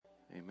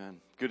Amen.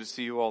 Good to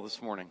see you all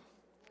this morning.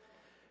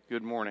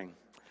 Good morning.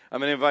 I'm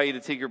going to invite you to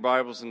take your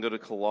Bibles and go to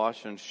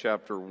Colossians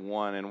chapter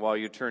 1. And while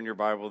you turn your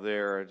Bible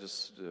there, I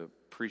just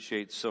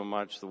appreciate so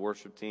much the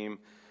worship team,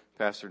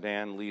 Pastor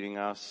Dan leading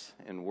us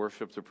in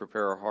worship to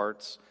prepare our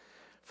hearts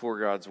for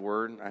God's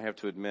Word. I have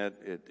to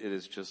admit, it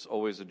is just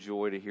always a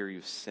joy to hear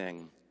you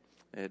sing.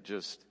 It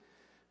just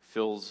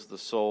fills the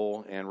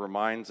soul and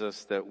reminds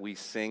us that we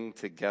sing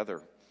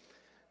together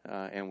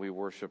and we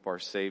worship our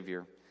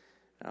Savior.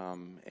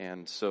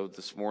 And so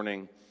this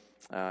morning,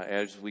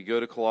 as we go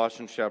to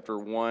Colossians chapter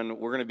 1,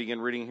 we're going to begin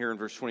reading here in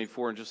verse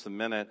 24 in just a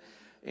minute.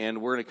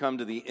 And we're going to come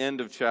to the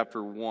end of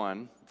chapter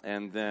 1,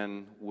 and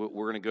then we're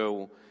going to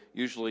go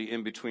usually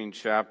in between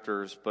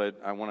chapters.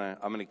 But I'm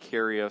going to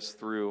carry us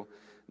through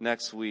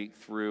next week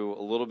through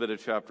a little bit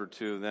of chapter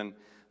 2.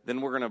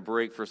 Then we're going to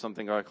break for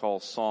something I call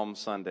Psalm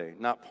Sunday,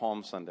 not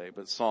Palm Sunday,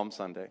 but Psalm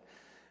Sunday.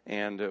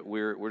 And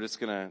we're just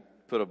going to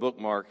put a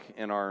bookmark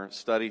in our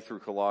study through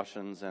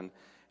Colossians and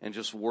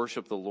just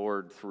worship the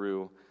Lord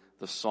through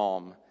the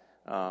psalm,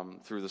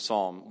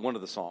 one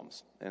of the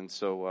psalms. And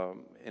so,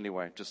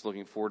 anyway, just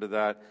looking forward to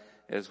that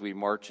as we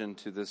march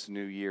into this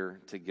new year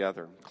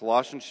together.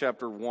 Colossians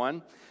chapter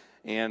 1,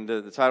 and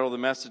the title of the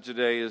message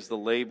today is The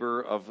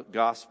Labor of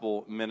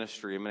Gospel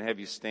Ministry. I'm going to have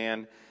you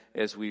stand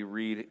as we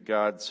read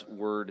God's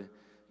Word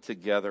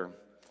together.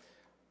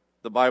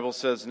 The Bible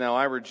says, "Now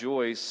I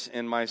rejoice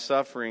in my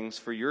sufferings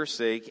for your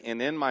sake,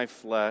 and in my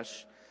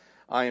flesh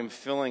I am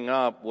filling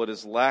up what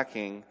is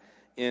lacking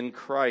in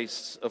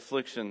Christ's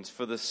afflictions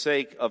for the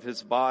sake of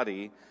his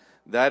body,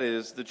 that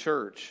is the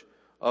church,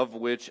 of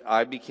which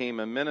I became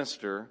a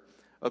minister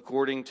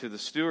according to the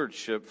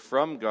stewardship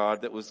from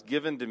God that was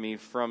given to me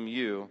from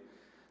you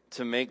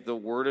to make the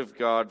word of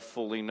God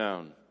fully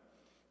known,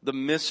 the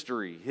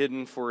mystery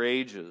hidden for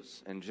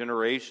ages and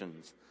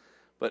generations,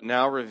 but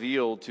now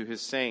revealed to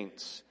his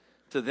saints.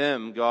 To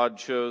them God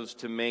chose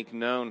to make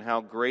known how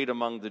great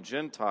among the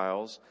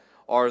Gentiles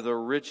are the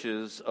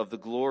riches of the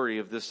glory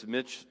of this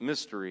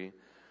mystery,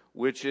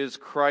 which is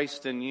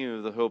Christ in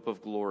you, the hope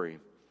of glory.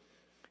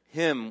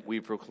 Him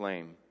we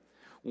proclaim,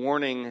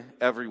 warning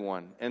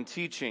everyone and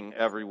teaching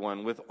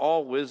everyone with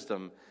all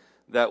wisdom,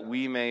 that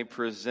we may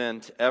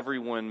present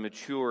everyone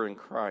mature in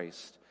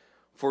Christ.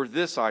 For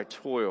this I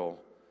toil,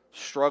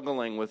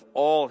 struggling with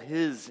all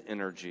his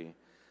energy,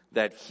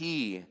 that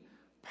he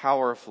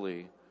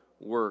powerfully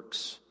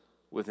works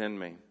within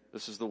me."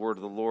 This is the word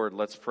of the Lord.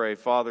 Let's pray.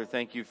 Father,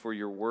 thank you for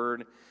your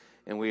word.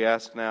 And we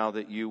ask now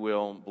that you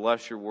will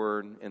bless your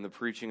word in the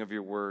preaching of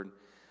your word,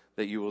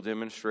 that you will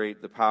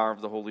demonstrate the power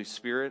of the Holy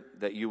Spirit,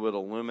 that you would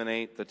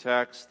illuminate the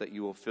text, that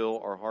you will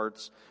fill our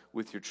hearts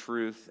with your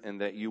truth,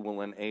 and that you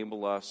will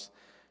enable us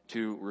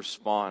to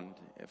respond.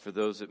 For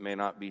those that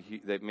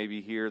may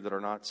be here that are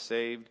not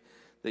saved,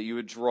 that you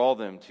would draw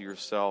them to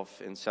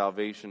yourself in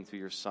salvation through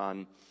your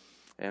Son.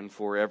 And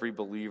for every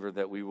believer,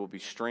 that we will be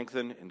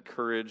strengthened,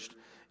 encouraged,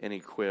 and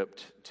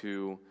equipped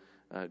to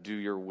do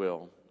your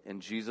will.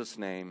 In Jesus'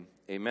 name,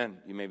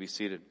 amen. You may be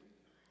seated.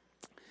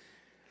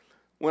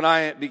 When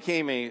I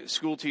became a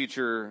school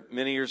teacher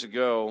many years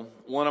ago,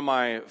 one of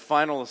my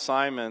final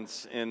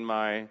assignments in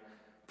my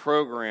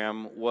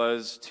program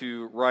was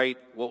to write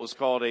what was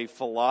called a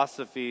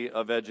philosophy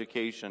of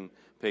education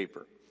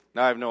paper.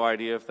 Now, I have no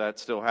idea if that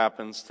still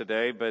happens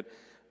today, but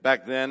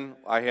back then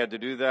I had to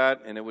do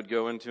that, and it would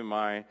go into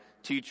my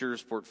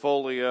teacher's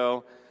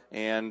portfolio.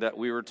 And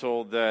we were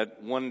told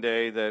that one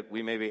day that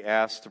we may be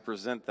asked to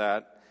present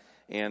that.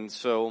 And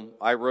so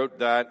I wrote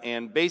that,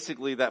 and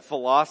basically that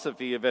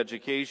philosophy of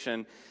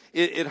education,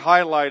 it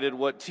highlighted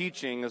what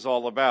teaching is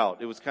all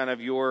about. It was kind of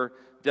your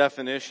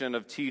definition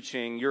of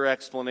teaching, your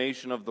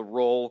explanation of the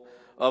role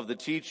of the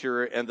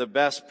teacher, and the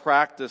best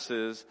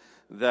practices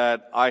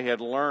that I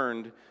had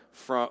learned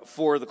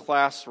for the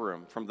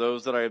classroom, from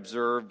those that I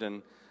observed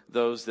and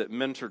those that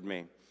mentored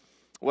me.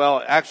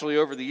 Well, actually,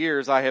 over the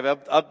years, I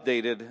have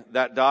updated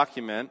that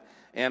document,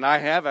 and I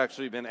have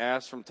actually been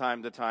asked from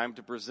time to time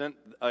to present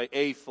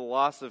a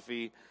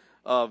philosophy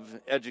of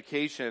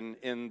education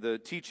in the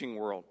teaching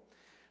world.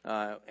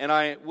 And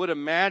I would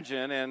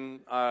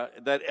imagine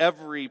that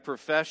every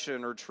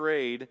profession or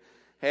trade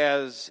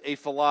has a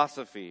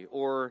philosophy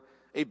or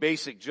a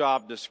basic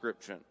job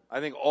description. I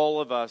think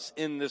all of us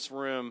in this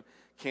room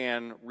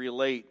can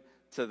relate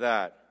to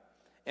that.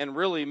 And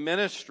really,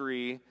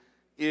 ministry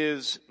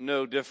is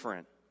no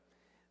different.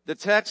 The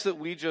text that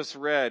we just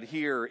read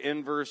here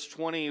in verse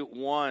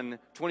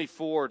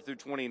 24 through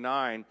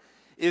 29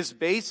 is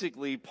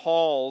basically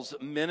Paul's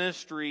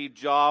ministry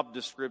job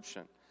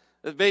description.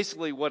 That's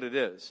basically what it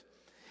is.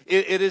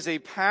 It is a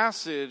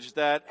passage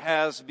that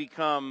has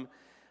become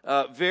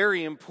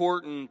very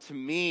important to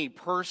me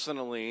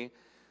personally,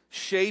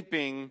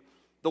 shaping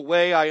the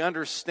way I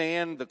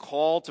understand the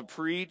call to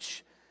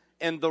preach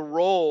and the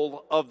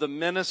role of the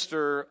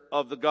minister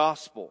of the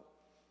gospel.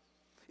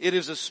 It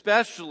is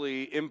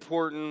especially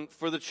important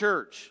for the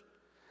church.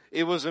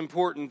 It was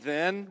important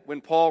then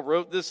when Paul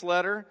wrote this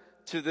letter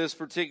to this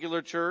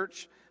particular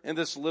church in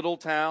this little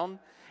town,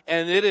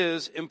 and it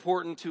is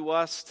important to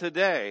us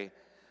today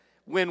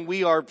when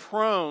we are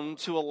prone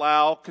to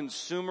allow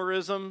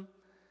consumerism,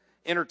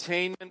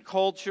 entertainment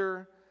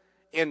culture,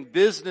 and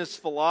business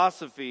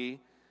philosophy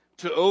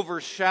to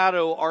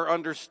overshadow our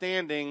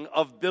understanding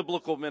of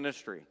biblical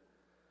ministry.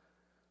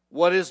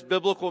 What is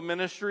biblical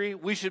ministry?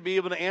 We should be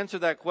able to answer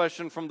that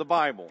question from the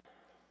Bible.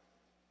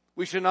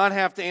 We should not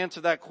have to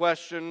answer that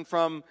question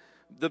from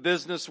the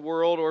business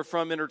world or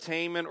from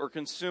entertainment or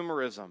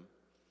consumerism.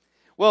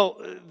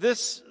 Well,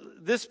 this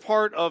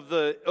part of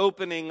the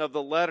opening of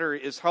the letter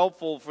is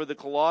helpful for the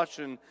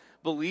Colossian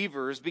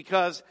believers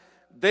because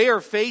they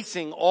are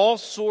facing all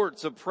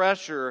sorts of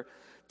pressure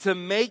to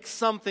make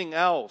something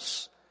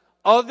else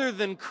other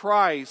than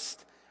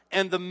Christ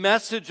and the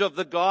message of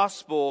the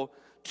gospel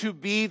to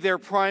be their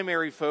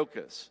primary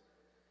focus.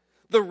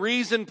 The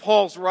reason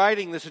Paul's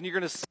writing this, and you're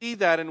going to see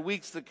that in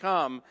weeks to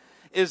come,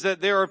 is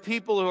that there are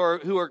people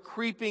who are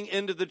creeping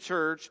into the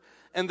church,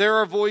 and there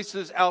are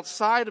voices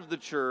outside of the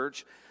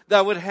church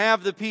that would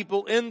have the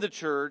people in the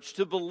church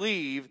to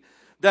believe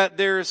that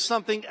there is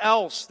something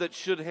else that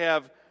should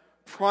have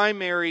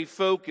primary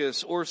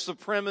focus or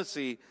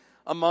supremacy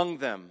among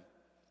them.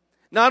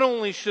 Not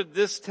only should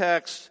this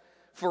text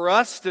for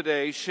us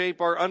today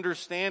shape our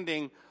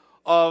understanding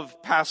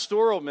of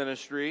pastoral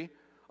ministry,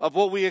 of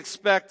what we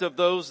expect of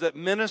those that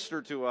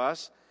minister to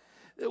us,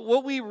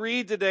 what we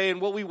read today and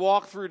what we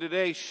walk through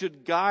today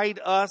should guide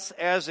us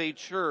as a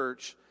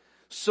church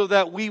so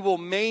that we will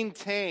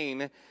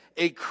maintain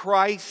a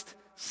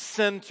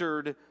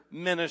Christ-centered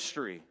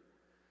ministry.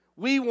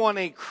 We want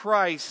a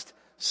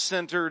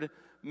Christ-centered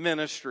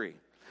ministry.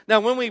 Now,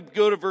 when we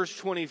go to verse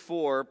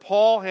 24,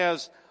 Paul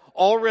has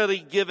already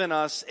given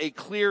us a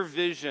clear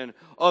vision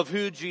of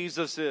who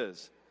Jesus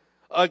is.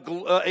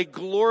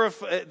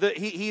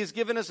 He has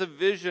given us a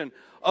vision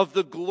of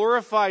the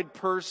glorified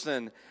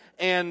person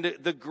and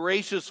the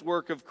gracious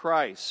work of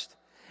Christ.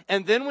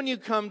 And then when you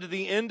come to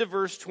the end of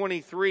verse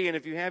 23, and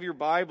if you have your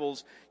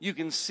Bibles, you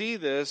can see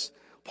this,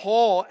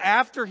 Paul,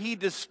 after he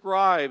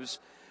describes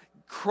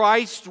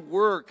Christ's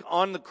work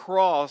on the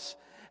cross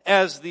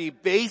as the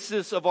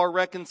basis of our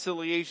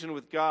reconciliation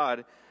with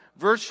God,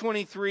 verse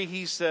 23,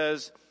 he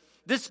says,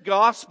 "This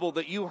gospel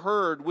that you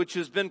heard, which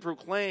has been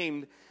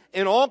proclaimed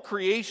in all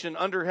creation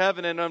under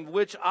heaven, and on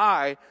which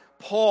I,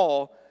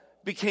 Paul,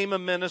 became a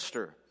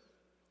minister."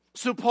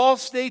 So Paul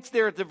states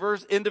there at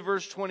the end of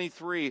verse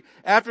 23,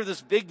 after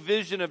this big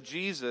vision of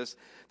Jesus,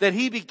 that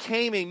he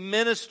became a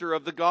minister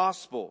of the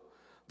gospel,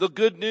 the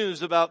good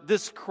news about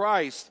this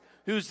Christ,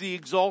 who's the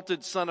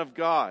exalted Son of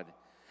God.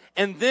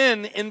 And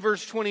then in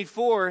verse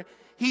 24,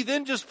 he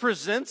then just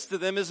presents to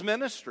them his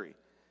ministry.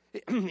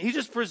 He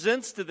just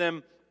presents to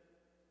them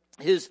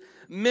his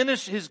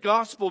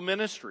gospel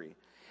ministry.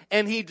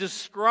 And he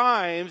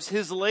describes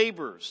his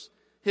labors,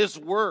 his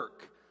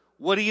work,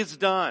 what he has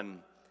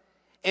done.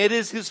 It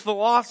is his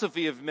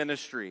philosophy of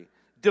ministry,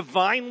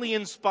 divinely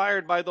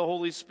inspired by the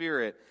Holy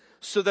Spirit,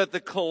 so that the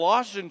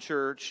Colossian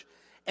church,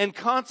 and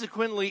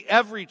consequently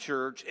every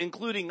church,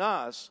 including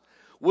us,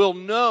 will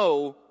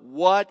know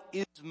what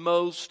is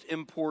most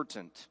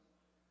important.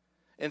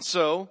 And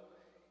so,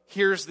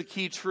 here's the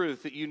key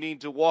truth that you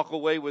need to walk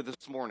away with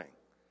this morning.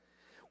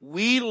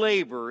 We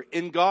labor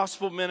in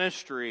gospel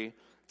ministry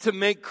to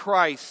make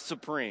Christ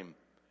supreme,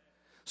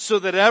 so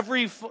that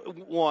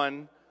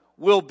everyone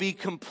will be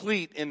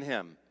complete in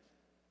him.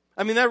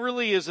 I mean, that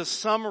really is a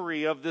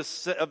summary of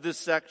this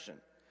section.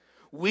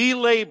 We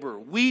labor,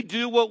 we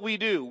do what we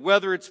do,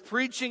 whether it's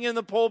preaching in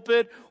the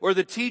pulpit or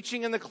the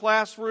teaching in the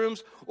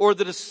classrooms or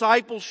the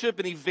discipleship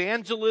and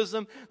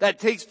evangelism that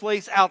takes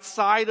place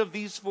outside of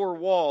these four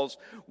walls.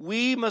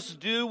 We must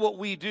do what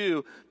we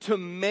do to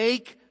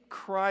make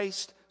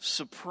Christ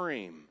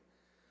supreme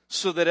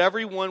so that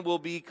everyone will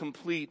be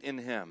complete in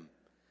him.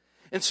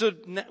 And so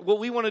what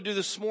we want to do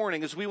this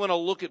morning is we want to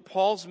look at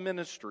Paul's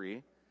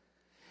ministry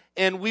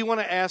and we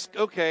want to ask,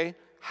 okay,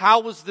 how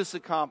was this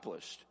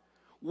accomplished?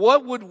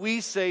 What would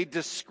we say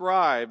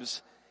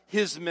describes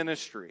his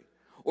ministry?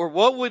 Or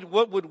what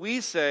would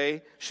we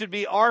say should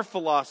be our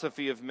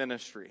philosophy of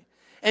ministry?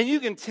 And you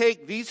can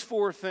take these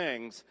four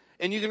things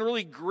and you can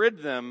really grid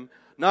them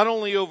not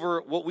only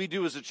over what we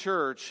do as a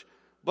church,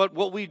 but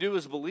what we do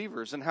as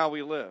believers and how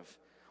we live.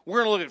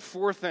 We're going to look at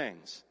four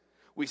things.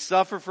 We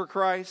suffer for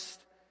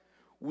Christ.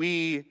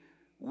 We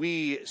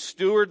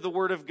steward the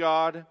Word of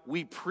God.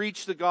 We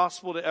preach the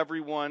gospel to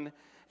everyone.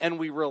 And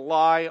we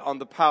rely on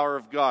the power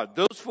of God.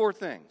 Those four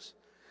things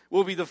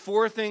will be the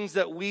four things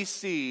that we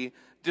see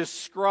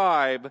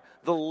describe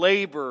the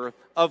labor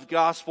of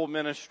gospel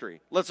ministry.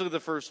 Let's look at the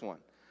first one.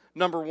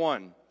 Number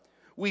one,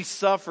 we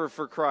suffer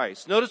for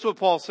Christ. Notice what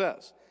Paul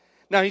says.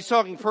 Now he's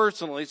talking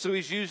personally, so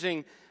he's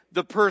using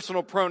the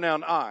personal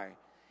pronoun I.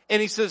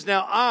 And he says,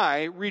 now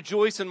I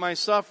rejoice in my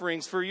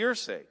sufferings for your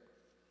sake.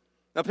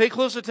 Now pay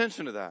close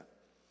attention to that.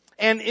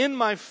 And in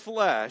my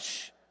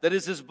flesh, that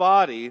is his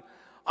body,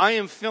 I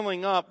am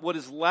filling up what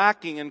is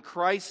lacking in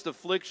Christ's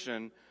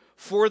affliction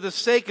for the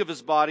sake of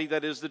his body,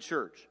 that is the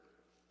church.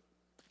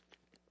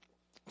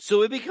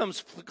 So it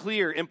becomes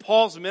clear in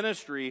Paul's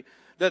ministry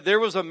that there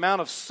was an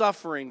amount of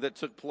suffering that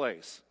took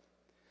place.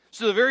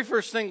 So the very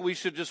first thing we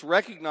should just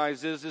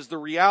recognize is the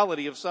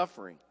reality of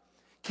suffering.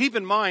 Keep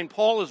in mind,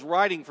 Paul is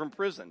writing from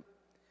prison.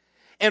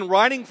 And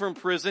writing from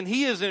prison,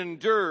 he has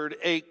endured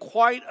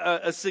quite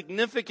a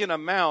significant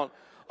amount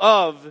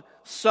of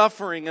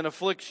suffering and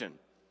affliction.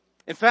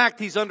 In fact,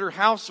 he's under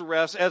house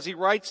arrest as he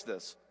writes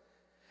this.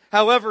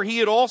 However, he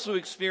had also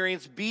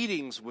experienced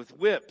beatings with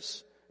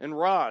whips and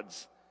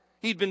rods.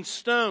 He'd been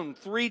stoned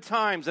 3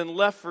 times and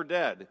left for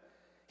dead.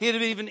 He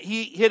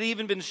had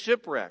even been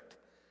shipwrecked.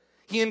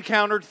 He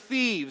encountered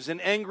thieves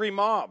and angry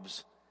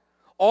mobs.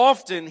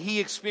 Often he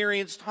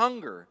experienced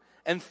hunger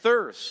and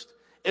thirst,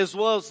 as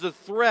well as the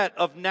threat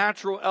of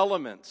natural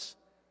elements.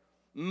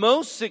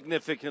 Most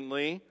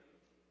significantly,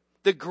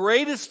 the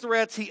greatest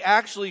threats he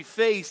actually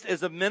faced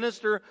as a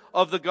minister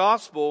of the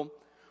gospel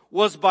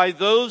was by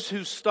those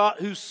who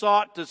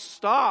sought to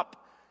stop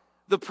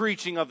the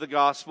preaching of the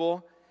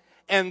gospel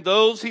and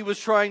those he was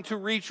trying to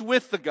reach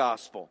with the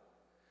gospel.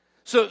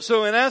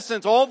 So in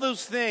essence, all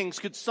those things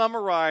could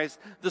summarize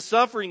the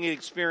suffering he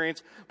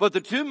experienced, but the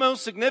 2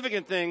 most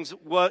significant things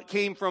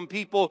came from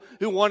people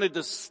who wanted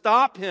to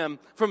stop him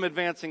from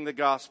advancing the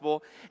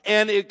gospel,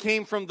 and it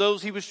came from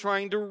those he was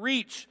trying to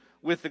reach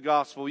with the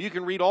gospel. You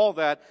can read all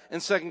that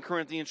in 2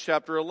 Corinthians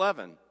chapter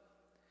 11.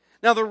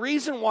 Now, the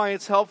reason why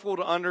it's helpful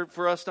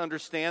for us to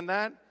understand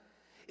that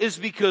is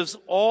because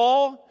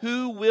all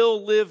who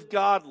will live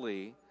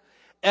godly,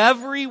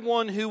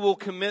 everyone who will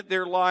commit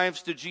their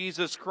lives to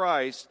Jesus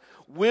Christ,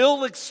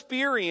 will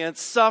experience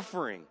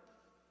suffering.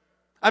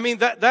 I mean,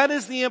 that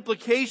is the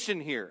implication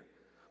here.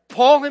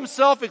 Paul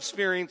himself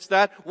experienced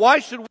that. Why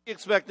should we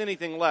expect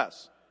anything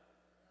less?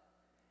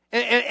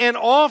 And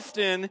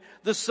often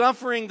the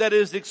suffering that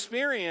is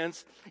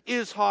experienced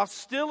is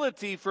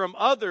hostility from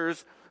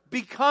others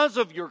because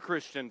of your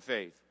Christian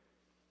faith.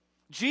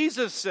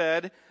 Jesus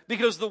said,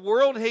 because the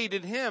world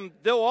hated him,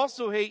 they'll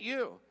also hate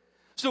you.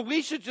 So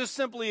we should just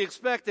simply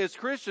expect as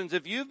Christians,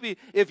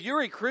 if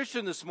you're a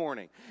Christian this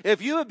morning,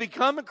 if you have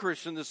become a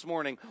Christian this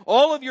morning,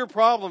 all of your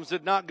problems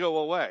did not go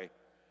away.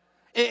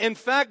 In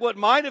fact, what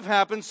might have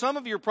happened, some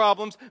of your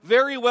problems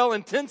very well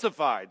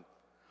intensified.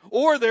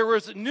 Or there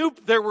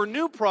were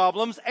new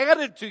problems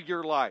added to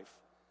your life.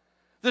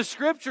 The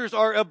scriptures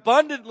are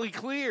abundantly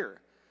clear.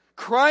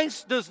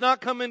 Christ does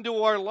not come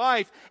into our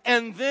life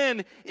and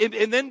then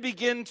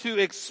begin to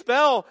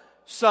expel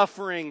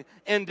suffering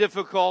and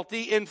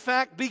difficulty. In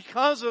fact,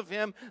 because of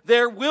him,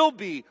 there will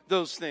be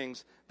those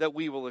things that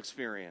we will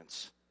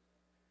experience.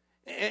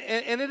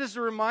 And it is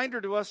a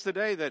reminder to us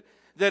today that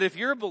if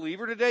you're a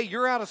believer today,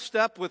 you're out of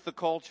step with the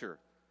culture.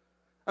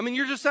 I mean,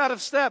 you're just out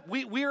of step.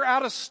 We're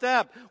out of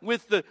step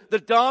with the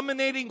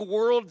dominating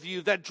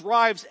worldview that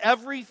drives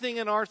everything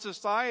in our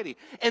society.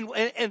 And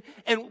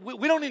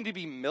we don't need to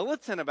be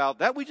militant about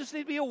that. We just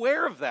need to be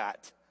aware of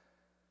that.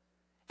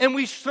 And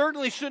we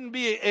certainly shouldn't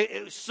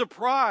be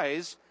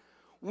surprised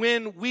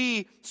when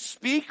we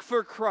speak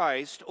for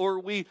Christ or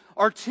we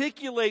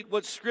articulate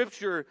what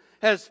Scripture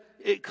has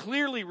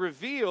clearly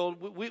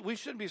revealed. We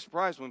shouldn't be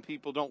surprised when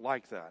people don't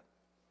like that.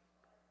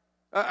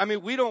 I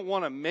mean, we don't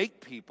want to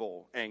make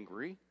people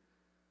angry,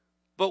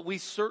 but we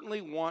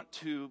certainly want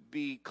to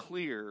be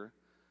clear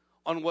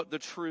on what the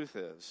truth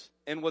is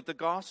and what the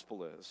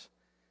gospel is.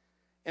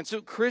 And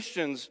so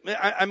Christians,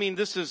 I mean,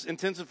 this is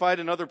intensified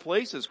in other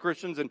places.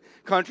 Christians in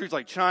countries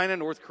like China,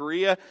 North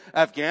Korea,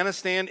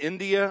 Afghanistan,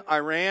 India,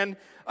 Iran,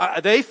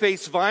 they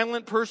face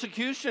violent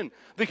persecution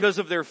because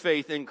of their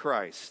faith in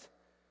Christ.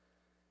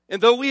 And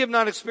though we have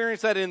not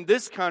experienced that in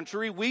this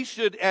country, we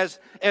should, as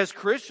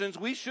Christians,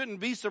 we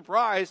shouldn't be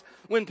surprised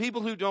when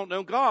people who don't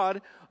know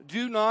God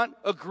do not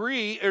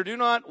agree or do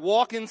not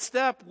walk in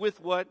step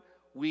with what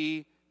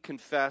we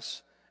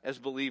confess as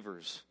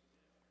believers.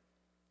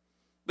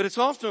 But it's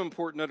also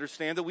important to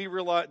understand that we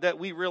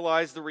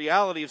realize the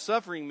reality of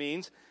suffering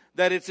means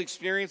that it's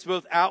experienced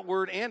both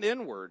outward and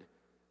inward.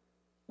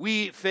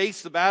 We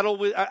face the battle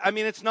with,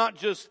 it's not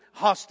just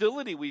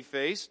hostility we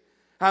face.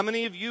 How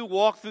many of you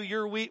walked through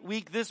your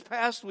week this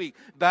past week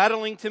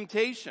battling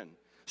temptation,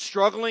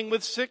 struggling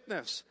with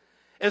sickness,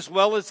 as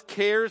well as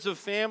cares of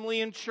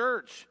family and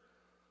church?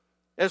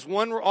 As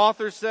one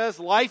author says,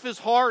 life is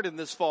hard in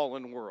this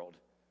fallen world.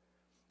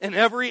 And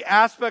every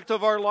aspect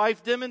of our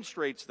life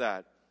demonstrates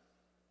that.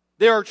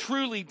 There are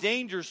truly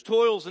dangers,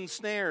 toils, and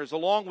snares,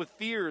 along with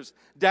fears,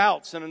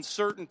 doubts, and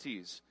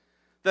uncertainties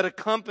that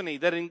accompany,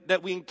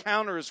 that we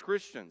encounter as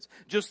Christians.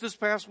 Just this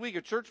past week,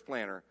 a church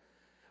planter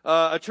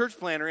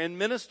and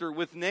minister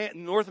with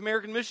North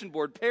American Mission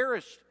Board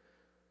perished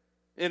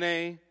in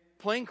a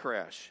plane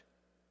crash.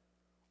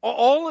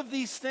 All of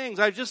these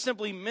things I just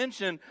simply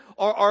mentioned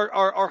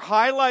are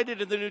highlighted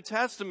in the New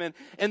Testament,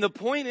 and the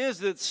point is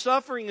that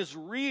suffering is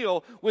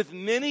real with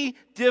many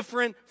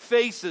different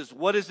faces.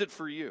 What is it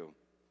for you?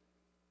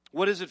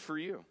 What is it for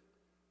you?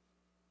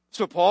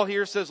 So Paul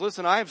here says,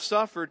 listen, I have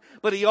suffered,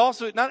 but he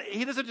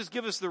doesn't just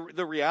give us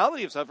the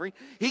reality of suffering,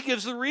 he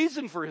gives the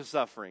reason for his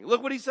suffering.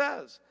 Look what he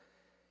says.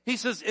 He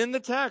says in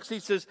the text, he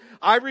says,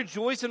 I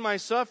rejoice in my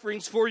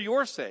sufferings for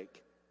your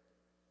sake.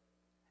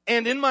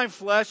 And in my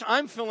flesh,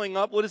 I'm filling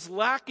up what is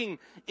lacking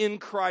in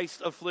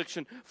Christ's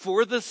affliction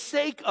for the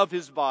sake of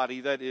his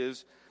body, that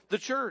is, the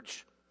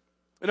church.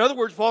 In other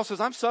words, Paul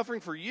says, I'm suffering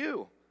for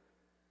you.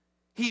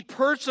 He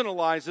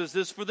personalizes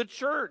this for the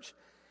church.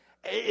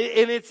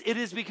 And it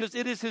is because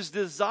it is his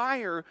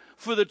desire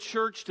for the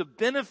church to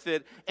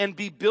benefit and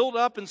be built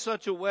up in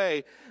such a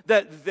way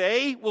that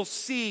they will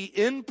see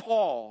in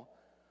Paul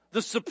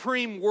the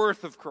supreme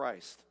worth of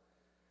Christ.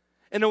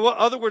 In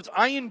other words,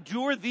 I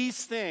endure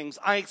these things,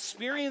 I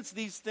experience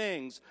these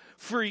things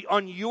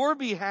on your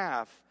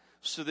behalf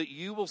so that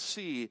you will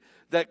see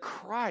that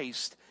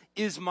Christ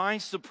is my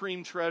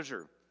supreme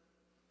treasure.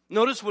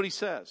 Notice what he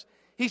says.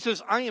 He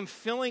says, I am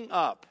filling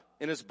up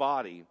in his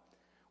body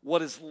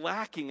what is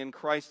lacking in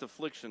Christ's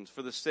afflictions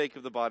for the sake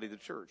of the body of the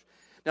church.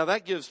 Now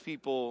that gives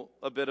people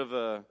a bit of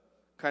a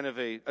kind of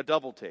a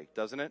double take,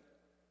 doesn't it?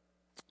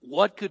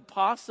 What could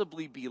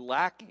possibly be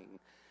lacking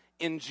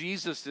in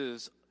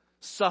Jesus's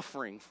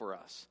suffering for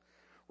us,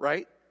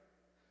 right?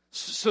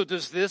 So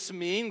does this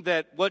mean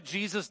that what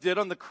Jesus did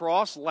on the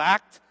cross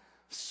lacked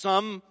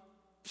something?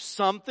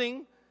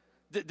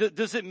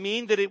 Does it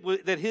mean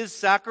that that his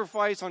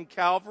sacrifice on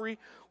Calvary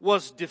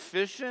was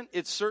deficient?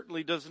 It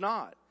certainly does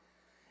not.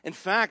 In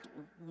fact,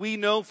 we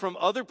know from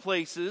other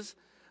places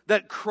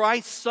that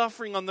Christ's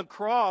suffering on the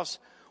cross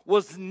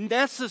was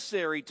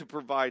necessary to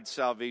provide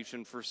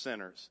salvation for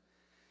sinners.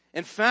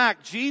 In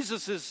fact,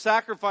 Jesus'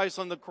 sacrifice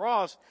on the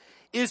cross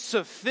is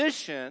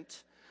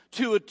sufficient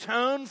to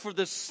atone for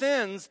the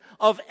sins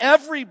of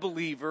every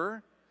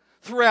believer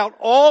throughout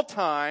all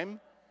time,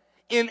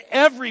 in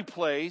every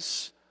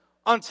place,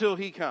 until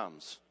he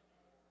comes.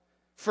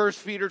 1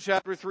 Peter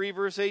chapter 3,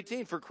 verse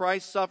 18, for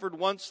Christ suffered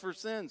once for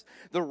sins,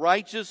 the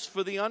righteous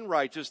for the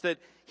unrighteous, that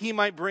he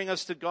might bring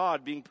us to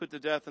God, being put to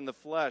death in the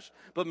flesh,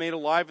 but made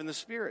alive in the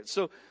spirit.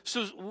 So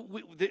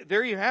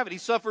there you have it. He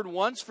suffered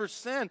once for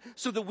sin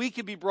so that we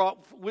could be brought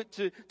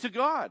to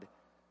God.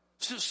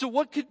 So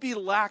what could be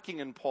lacking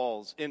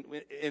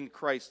in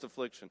Christ's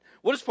affliction?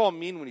 What does Paul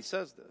mean when he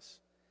says this?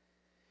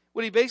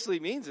 What he basically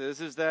means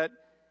is that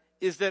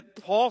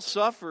Paul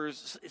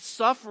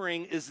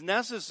suffering is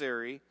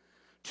necessary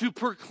to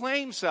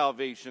proclaim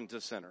salvation to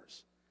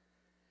sinners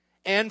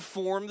and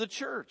form the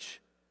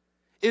church.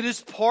 It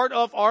is part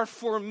of our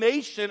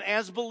formation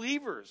as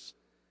believers.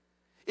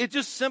 It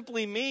just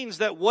simply means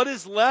that what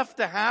is left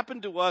to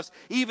happen to us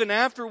even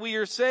after we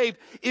are saved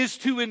is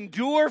to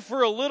endure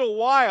for a little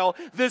while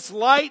this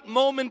light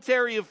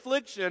momentary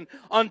affliction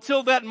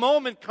until that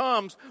moment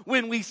comes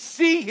when we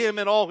see him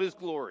in all his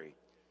glory.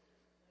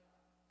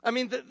 I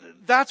mean,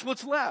 that's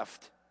what's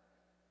left.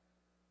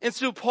 And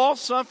so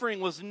Paul's suffering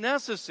was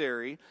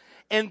necessary,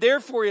 and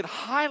therefore it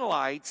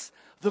highlights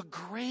the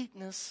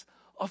greatness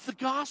of the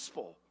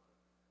gospel.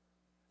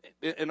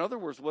 In other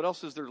words, what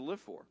else is there to live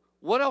for?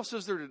 What else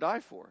is there to die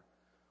for?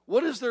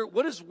 What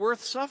is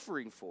worth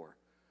suffering for?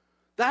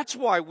 That's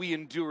why we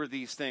endure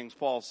these things,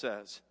 Paul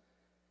says.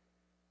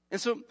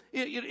 And so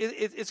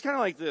it's kind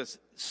of like this.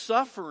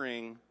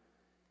 Suffering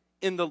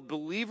in the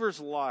believer's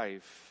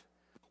life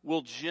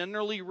will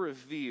generally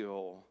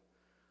reveal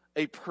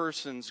a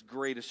person's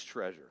greatest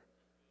treasure.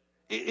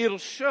 It'll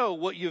show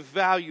what you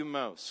value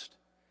most.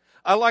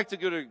 I like to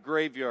go to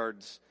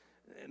graveyards,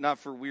 not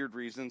for weird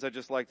reasons. I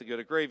just like to go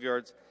to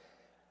graveyards,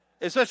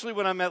 especially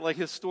when I'm at like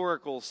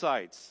historical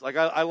sites. Like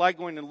I like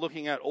going and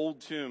looking at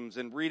old tombs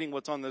and reading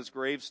what's on those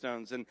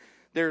gravestones. And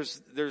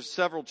there's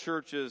several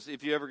churches.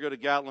 If you ever go to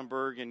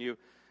Gatlinburg and you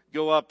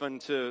go up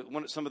into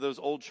some of those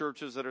old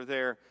churches that are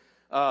there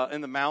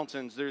in the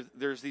mountains,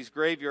 there's these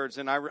graveyards.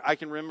 And I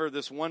can remember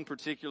this one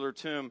particular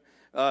tomb,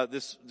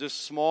 this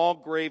small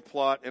grave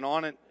plot, and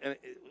on it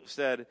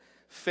said,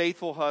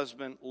 faithful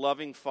husband,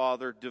 loving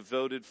father,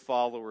 devoted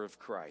follower of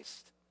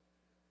Christ.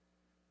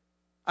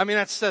 I mean,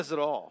 that says it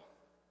all,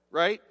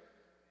 right?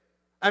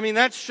 I mean,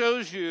 that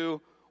shows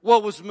you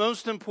what was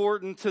most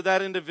important to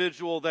that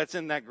individual that's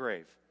in that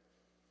grave.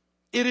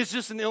 It is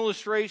just an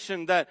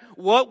illustration that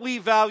what we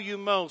value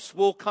most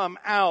will come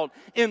out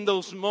in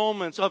those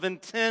moments of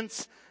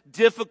intense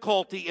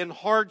difficulty and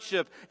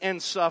hardship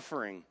and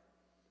suffering.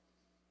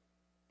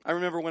 I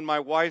remember when my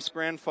wife's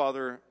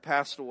grandfather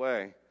passed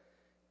away,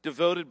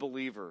 devoted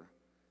believer,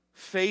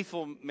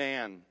 faithful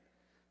man,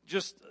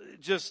 just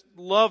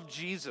loved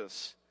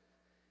Jesus.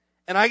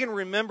 And I can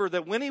remember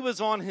that when he was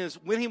on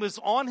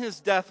his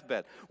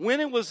deathbed,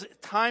 when it was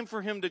time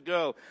for him to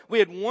go, we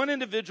had one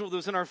individual that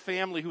was in our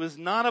family who was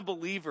not a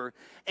believer,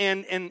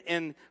 and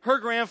her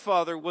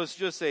grandfather was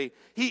just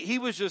he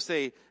was just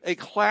a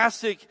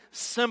classic,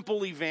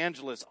 simple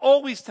evangelist,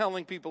 always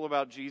telling people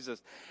about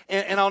Jesus.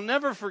 And I'll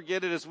never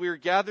forget it. As we were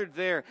gathered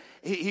there,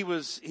 he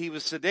was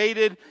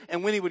sedated,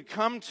 and when he would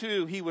come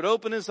to, he would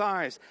open his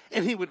eyes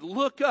and he would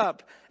look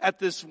up at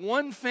this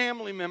one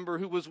family member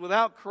who was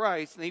without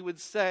Christ, and he would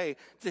say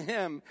to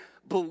him,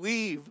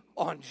 believe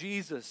on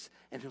Jesus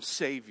and he'll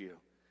save you.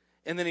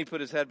 And then he'd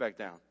put his head back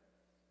down.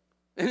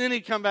 And then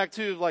he'd come back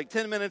to like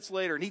 10 minutes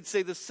later and he'd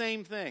say the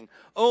same thing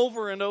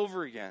over and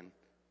over again.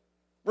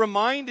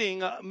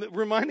 Reminding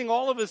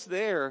all of us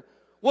there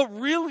what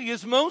really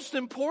is most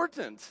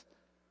important.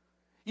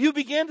 You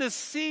began to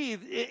see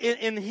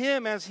in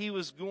him as he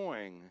was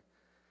going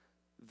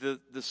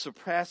the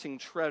surpassing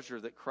treasure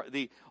that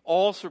the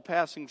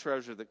all-surpassing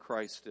treasure that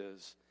Christ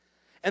is.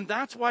 And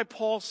that's why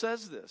Paul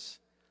says this.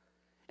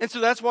 And so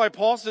that's why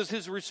Paul says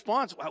his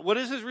response. What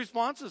is his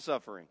response to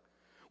suffering?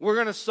 We're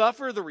going to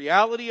suffer the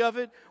reality of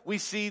it. We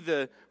see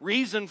the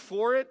reason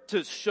for it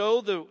to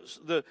show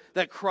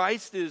that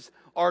Christ is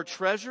our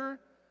treasure.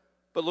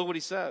 But look what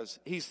he says.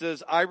 He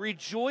says, I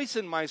rejoice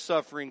in my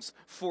sufferings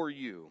for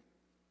you.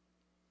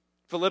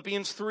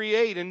 Philippians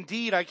 3:8,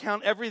 indeed, I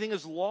count everything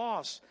as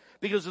loss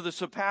because of the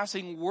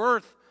surpassing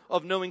worth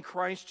of knowing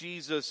Christ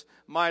Jesus,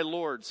 my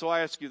Lord. So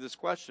I ask you this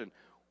question.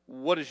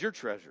 What is your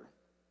treasure?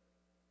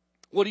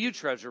 What do you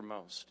treasure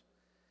most?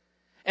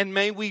 And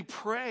may we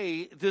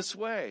pray this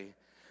way,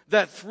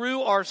 that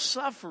through our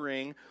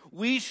suffering,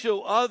 we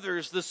show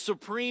others the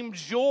supreme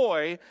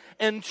joy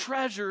and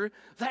treasure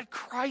that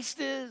Christ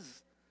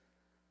is.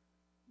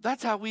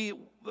 That's how we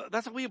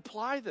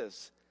apply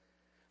this.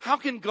 How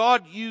can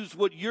God use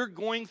what you're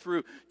going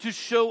through to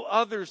show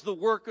others the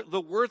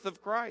worth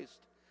of Christ?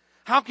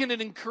 How can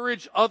it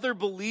encourage other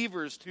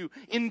believers to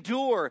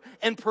endure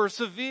and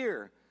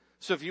persevere?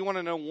 So if you want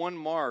to know one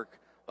mark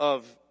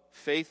of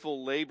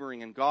faithful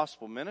laboring in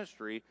gospel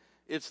ministry,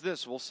 it's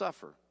this: we'll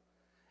suffer.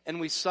 And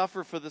we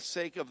suffer for the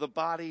sake of the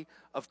body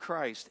of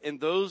Christ. And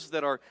those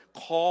that are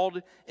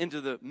called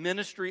into the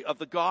ministry of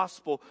the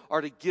gospel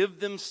are to give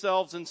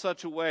themselves in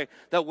such a way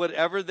that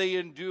whatever they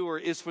endure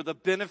is for the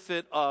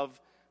benefit of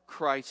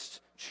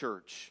Christ's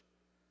church.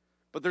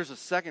 But there's a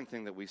second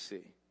thing that we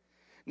see.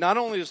 Not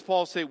only does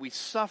Paul say we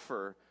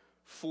suffer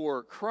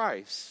for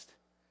Christ,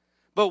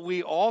 but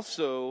we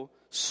also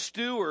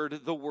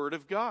steward the word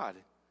of God.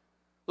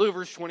 Look at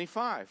verse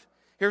 25.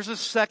 Here's a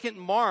second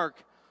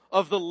mark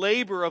of the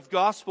labor of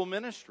gospel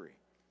ministry.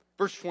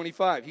 Verse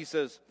 25, he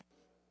says,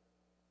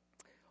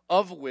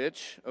 of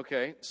which,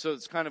 okay, so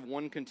it's kind of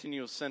one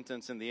continuous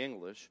sentence in the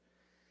English.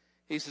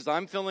 He says,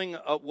 I'm filling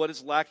up what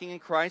is lacking in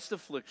Christ's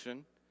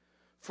affliction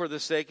for the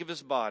sake of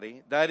his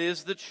body, that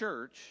is the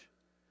church,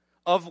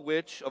 of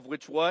which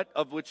what?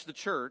 Of which the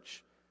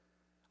church,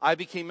 I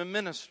became a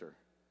minister,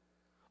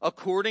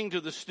 according to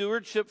the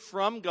stewardship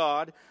from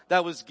God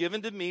that was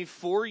given to me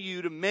for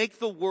you to make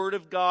the word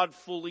of God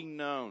fully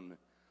known.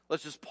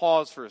 Let's just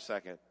pause for a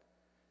second.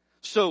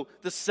 So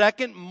the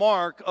second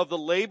mark of the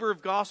labor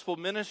of gospel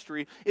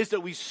ministry is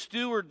that we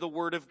steward the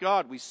word of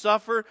God. We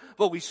suffer,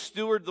 but we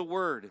steward the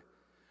word.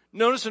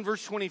 Notice in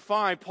verse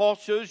 25, Paul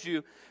shows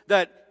you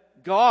that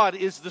God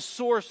is the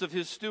source of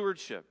his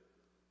stewardship.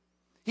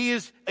 He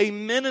is a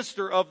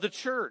minister of the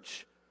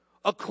church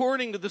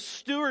according to the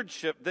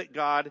stewardship that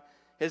God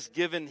has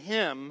given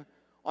him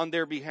on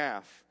their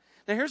behalf.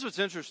 Now here's what's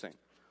interesting.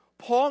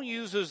 Paul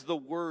uses the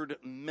word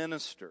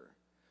minister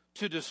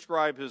to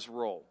describe his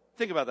role.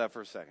 Think about that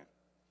for a second.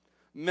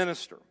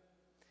 Minister.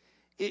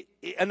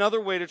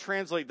 Another way to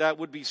translate that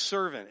would be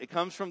servant. It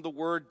comes from the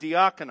word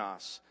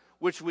diakonos,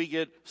 which we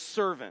get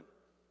servant.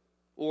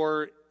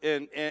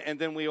 And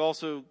then we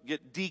also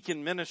get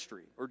deacon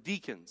ministry or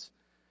deacons.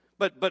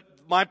 But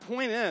my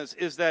point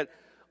is that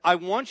I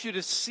want you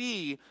to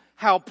see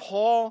how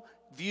Paul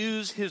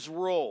views his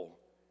role.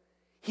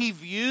 He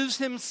views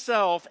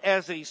himself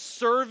as a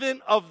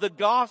servant of the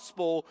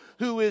gospel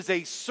who is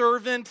a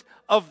servant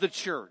of the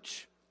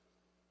church.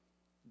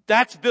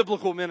 That's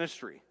biblical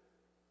ministry.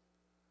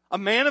 A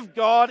man of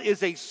God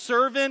is a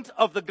servant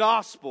of the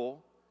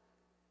gospel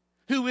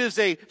who is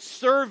a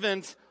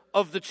servant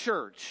of the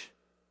church.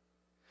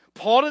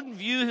 Paul didn't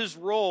view his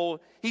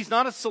role, he's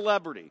not a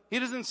celebrity. He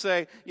doesn't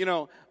say,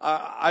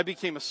 I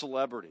became a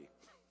celebrity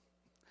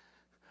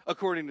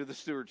according to the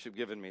stewardship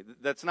given me.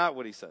 That's not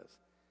what he says.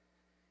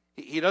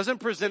 He doesn't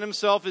present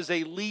himself as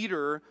a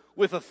leader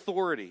with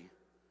authority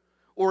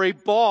or a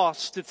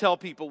boss to tell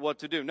people what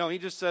to do. No, he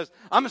just says,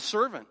 I'm a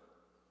servant.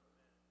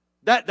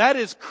 That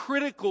is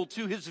critical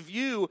to his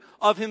view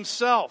of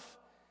himself.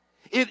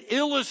 It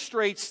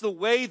illustrates the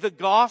way the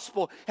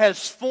gospel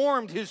has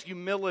formed his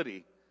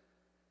humility.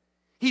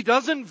 He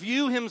doesn't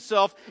view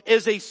himself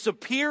as a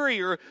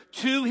superior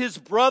to his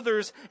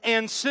brothers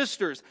and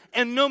sisters.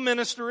 And no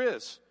minister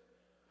is.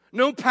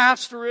 No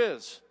pastor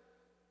is.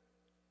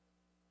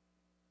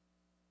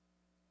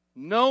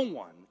 No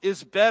one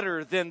is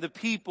better than the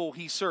people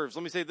he serves.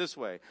 Let me say it this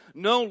way.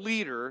 No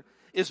leader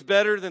is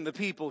better than the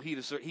people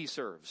he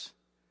serves.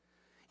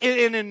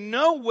 And in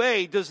no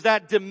way does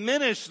that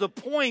diminish the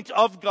point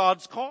of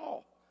God's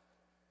call.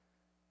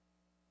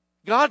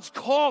 God's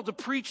call to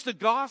preach the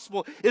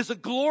gospel is a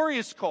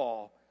glorious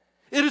call.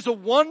 It is a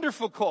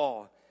wonderful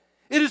call.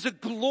 It is a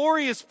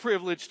glorious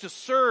privilege to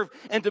serve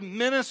and to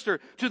minister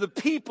to the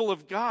people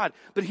of God.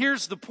 But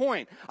here's the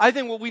point. I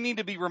think what we need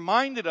to be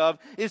reminded of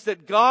is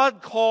that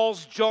God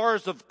calls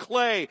jars of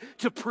clay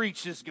to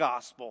preach his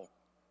gospel.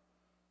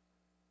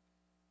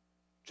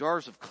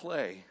 Jars of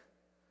clay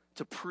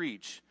to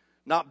preach,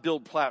 not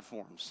build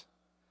platforms,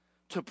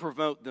 to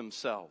promote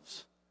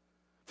themselves.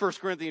 1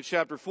 Corinthians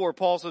chapter 4,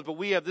 Paul says, but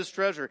we have this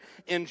treasure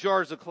in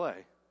jars of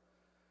clay.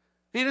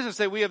 He doesn't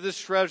say we have this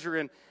treasure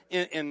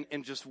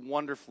in just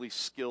wonderfully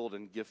skilled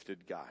and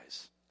gifted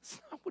guys.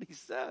 That's not what he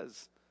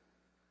says.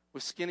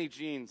 With skinny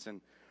jeans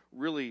and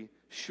really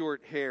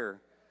short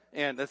hair.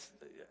 And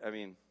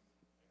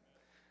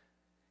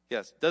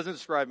yes, doesn't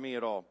describe me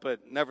at all.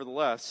 But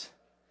nevertheless,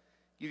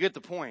 you get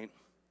the point.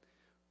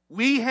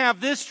 We have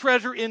this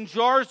treasure in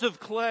jars of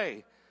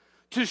clay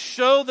to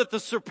show that the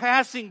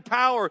surpassing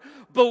power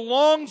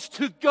belongs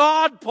to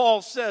God,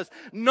 Paul says,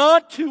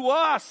 not to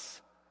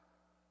us.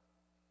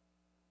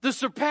 The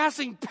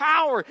surpassing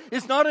power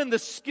is not in the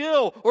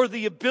skill or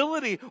the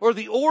ability or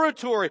the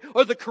oratory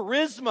or the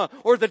charisma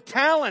or the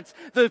talents.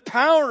 The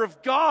power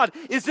of God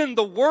is in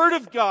the Word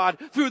of God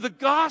through the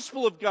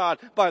gospel of God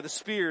by the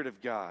Spirit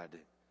of God.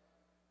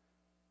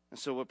 And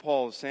so what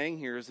Paul is saying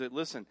here is that,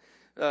 listen,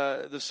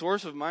 the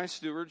source of my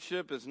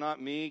stewardship is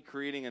not me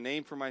creating a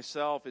name for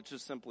myself. It's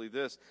just simply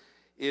this.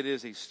 It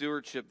is a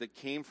stewardship that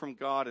came from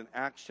God in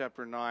Acts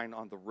chapter 9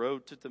 on the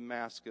road to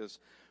Damascus,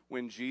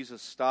 when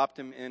Jesus stopped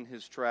him in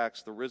his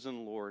tracks, the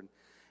risen Lord,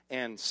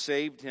 and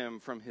saved him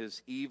from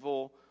his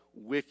evil,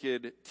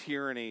 wicked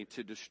tyranny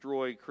to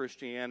destroy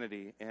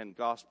Christianity and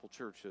gospel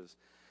churches.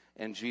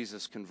 And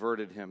Jesus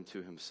converted him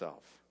to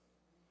himself.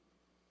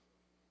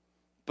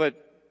 But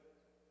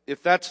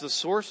if that's the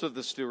source of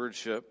the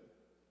stewardship,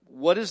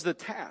 what is the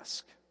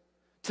task?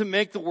 To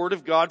make the Word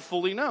of God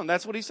fully known.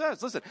 That's what he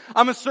says. Listen,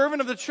 I'm a servant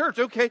of the church.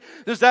 Okay,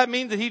 does that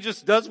mean that he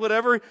just does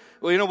whatever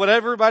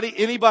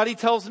anybody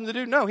tells him to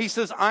do? No, he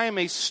says, I am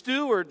a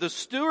steward. The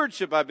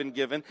stewardship I've been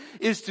given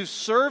is to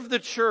serve the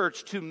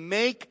church to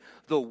make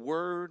the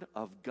Word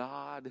of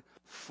God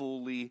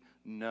fully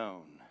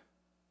known.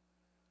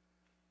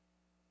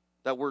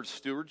 That word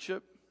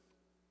stewardship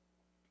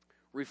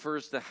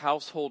refers to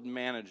household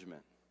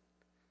management,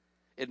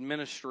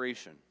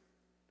 administration.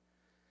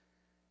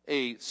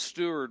 A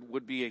steward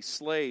would be a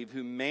slave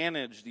who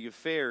managed the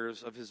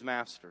affairs of his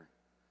master.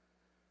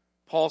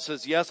 Paul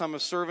says, yes, I'm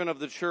a servant of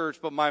the church,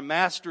 but my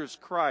master is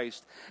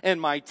Christ, and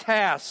my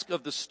task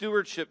of the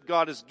stewardship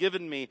God has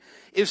given me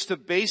is to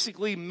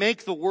basically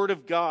make the Word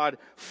of God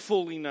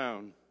fully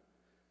known.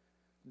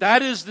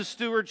 That is the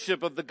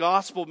stewardship of the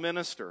gospel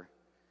minister.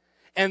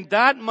 And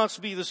that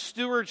must be the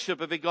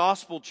stewardship of a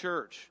gospel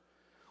church.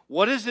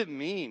 What does it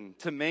mean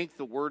to make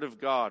the Word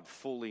of God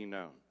fully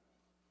known?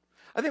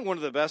 I think one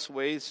of the best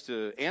ways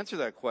to answer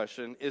that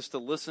question is to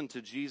listen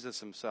to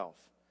Jesus himself.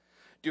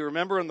 Do you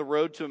remember on the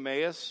road to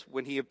Emmaus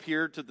when he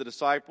appeared to the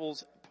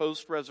disciples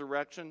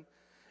post-resurrection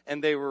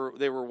and they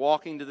were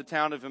walking to the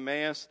town of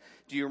Emmaus?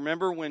 Do you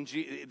remember when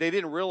they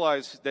didn't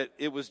realize that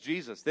it was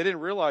Jesus? They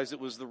didn't realize it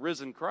was the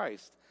risen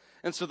Christ.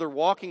 And so they're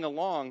walking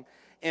along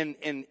and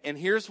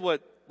here's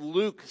what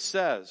Luke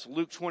says,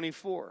 Luke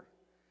 24.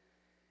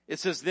 It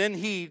says, then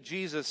he,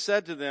 Jesus,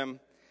 said to them,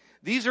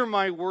 these are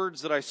my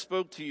words that I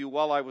spoke to you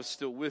while I was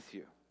still with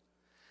you.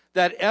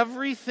 That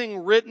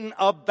everything written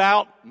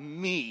about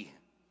me.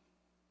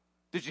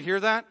 Did you hear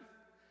that?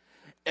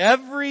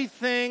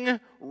 Everything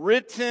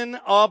written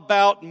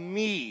about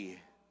me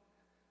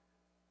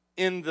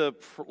in the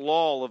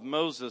law of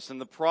Moses and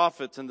the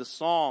prophets and the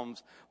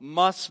Psalms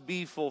must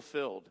be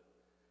fulfilled.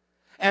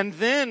 And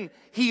then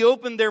he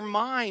opened their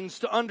minds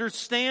to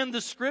understand the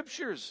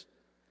scriptures.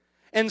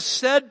 And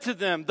said to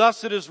them,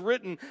 thus it is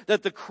written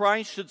that the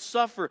Christ should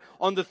suffer,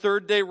 on the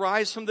third day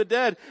rise from the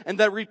dead, and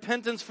that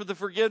repentance for the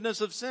forgiveness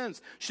of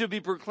sins should be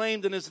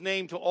proclaimed in his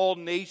name to all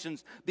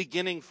nations,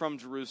 beginning from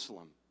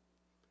Jerusalem.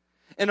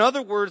 In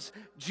other words,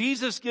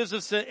 Jesus gives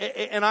us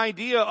an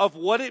idea of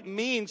what it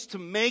means to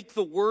make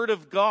the Word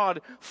of God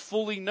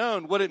fully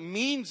known. What it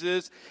means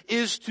is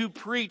to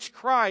preach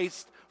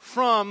Christ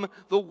from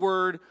the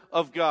Word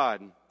of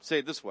God. Say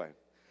it this way.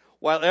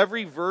 While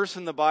every verse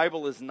in the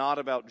Bible is not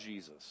about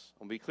Jesus,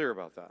 I'll be clear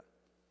about that.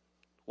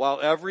 While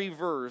every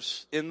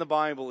verse in the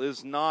Bible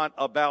is not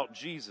about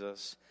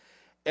Jesus,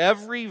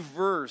 every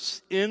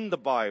verse in the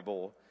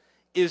Bible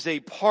is a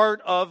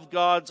part of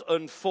God's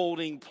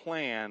unfolding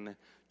plan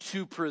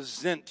to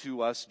present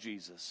to us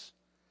Jesus.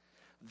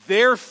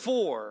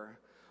 Therefore,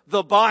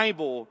 the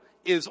Bible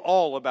is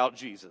all about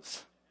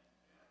Jesus.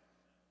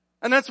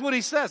 And that's what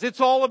he says.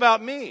 It's all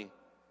about me.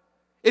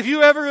 If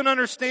you ever going to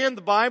understand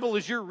the Bible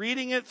as you're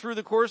reading it through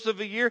the course of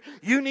a year,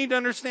 you need to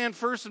understand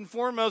first and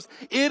foremost,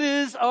 it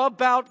is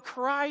about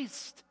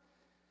Christ.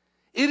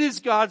 It is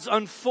God's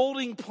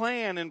unfolding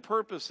plan and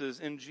purposes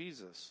in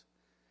Jesus.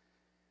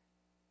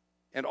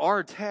 And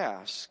our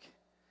task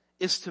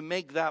is to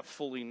make that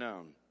fully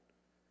known.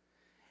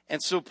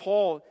 And so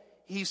Paul,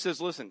 he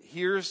says, listen,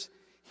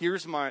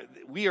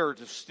 we are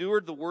to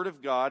steward the Word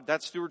of God.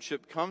 That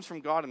stewardship comes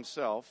from God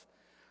himself.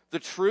 The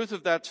truth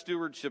of that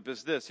stewardship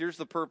is this. Here's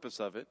the purpose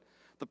of it.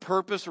 The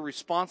purpose or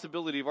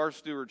responsibility of our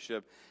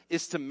stewardship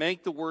is to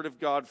make the Word of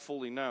God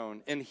fully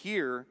known. And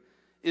here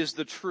is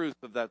the truth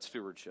of that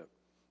stewardship.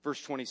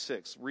 Verse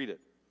 26, read it.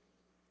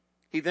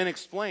 He then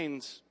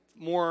explains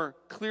more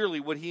clearly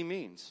what he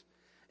means.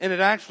 And it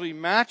actually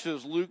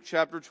matches Luke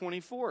chapter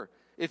 24.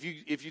 If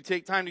you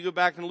take time to go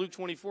back in Luke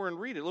 24 and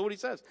read it, look what he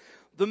says.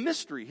 The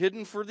mystery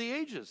hidden for the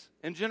ages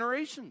and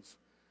generations,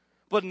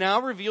 but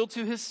now revealed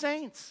to his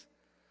saints.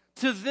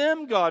 To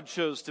them God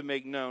chose to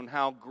make known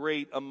how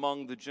great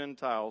among the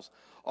Gentiles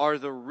are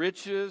the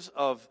riches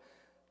of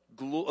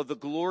the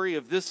glory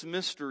of this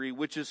mystery,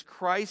 which is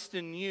Christ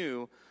in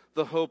you,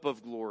 the hope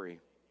of glory.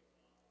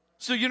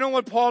 So you know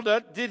what Paul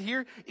did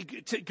here?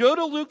 Go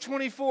to Luke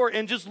 24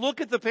 and just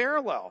look at the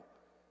parallel.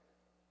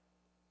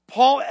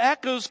 Paul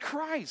echoes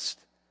Christ.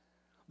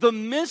 The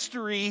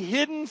mystery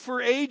hidden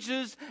for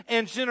ages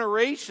and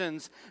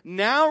generations,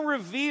 now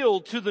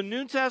revealed to the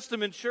New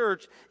Testament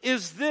church,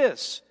 is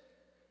this: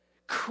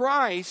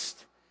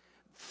 Christ,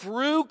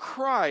 through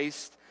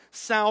Christ,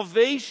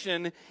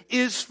 salvation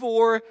is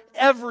for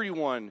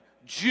everyone,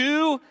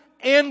 Jew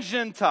and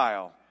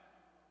Gentile,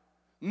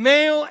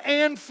 male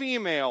and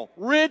female,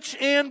 rich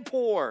and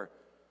poor.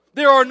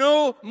 There are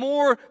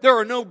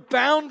no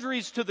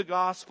boundaries to the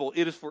gospel.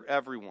 It is for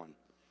everyone.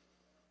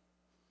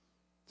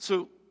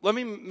 So let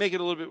me make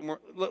it a little bit more,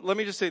 let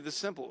me just say this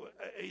simple.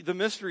 The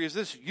mystery is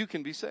this: you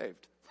can be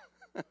saved.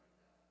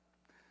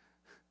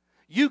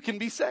 You can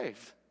be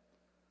saved.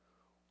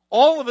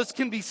 All of us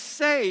can be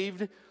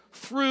saved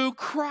through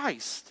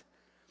Christ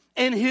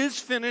and His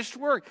finished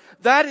work.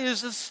 That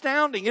is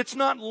astounding. It's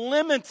not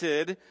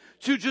limited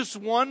to just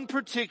one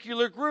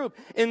particular group.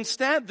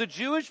 Instead, the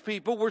Jewish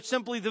people were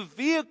simply the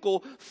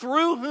vehicle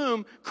through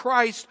whom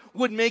Christ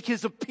would make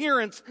His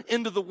appearance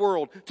into the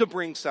world to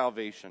bring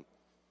salvation.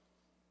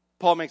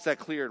 Paul makes that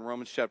clear in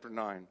Romans chapter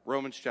 9,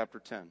 Romans chapter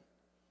 10.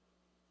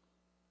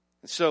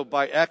 And so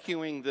by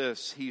echoing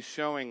this, he's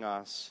showing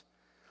us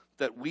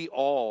that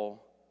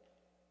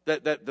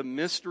that the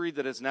mystery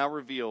that is now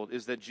revealed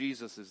is that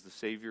Jesus is the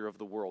Savior of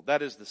the world.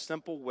 That is the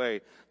simple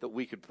way that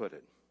we could put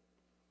it.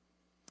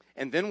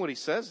 And then what he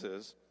says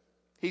is,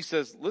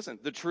 listen,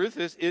 the truth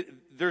is,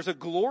 there's a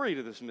glory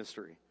to this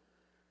mystery.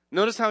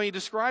 Notice how he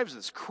describes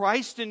this: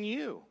 Christ in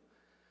you.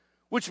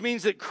 Which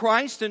means that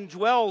Christ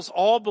indwells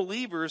all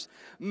believers,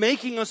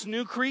 making us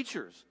new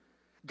creatures.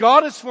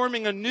 God is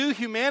forming a new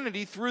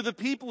humanity through the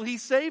people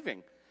He's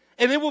saving.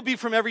 And it will be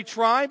from every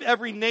tribe,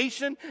 every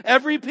nation,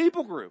 every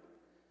people group.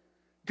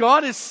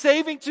 God is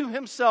saving to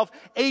Himself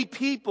a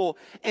people,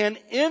 and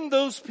in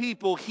those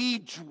people He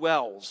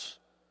dwells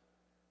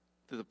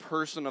through the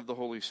person of the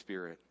Holy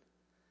Spirit.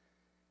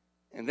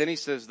 And then he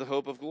says the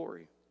hope of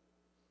glory,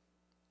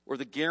 or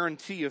the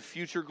guarantee of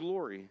future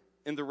glory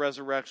in the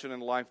resurrection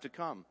and life to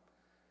come,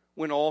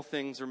 when all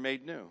things are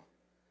made new.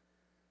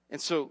 And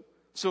so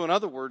in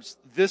other words,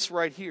 this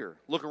right here,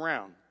 look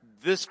around,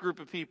 this group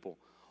of people,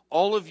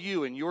 all of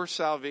you and your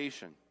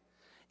salvation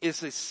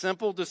is a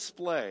simple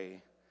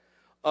display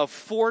of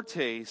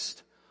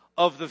foretaste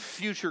of the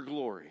future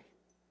glory.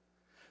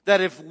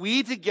 That if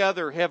we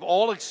together have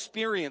all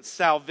experienced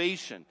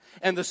salvation,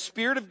 and the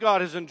Spirit of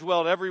God has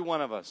indwelled every one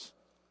of us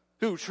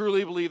who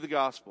truly believe the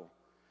gospel,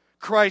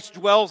 Christ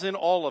dwells in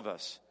all of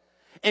us,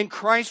 and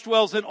Christ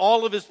dwells in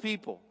all of His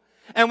people.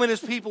 And when His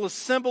people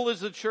assemble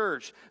as a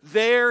church,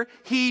 there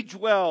He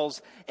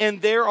dwells,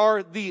 and there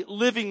are the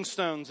living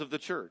stones of the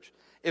church.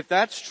 If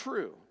that's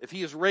true, if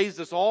He has raised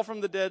us all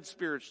from the dead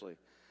spiritually,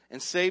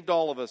 and saved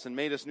all of us and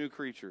made us new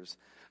creatures,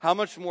 how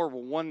much more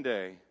will one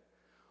day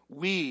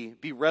we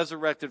be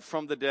resurrected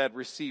from the dead,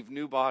 receive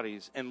new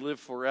bodies, and live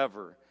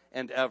forever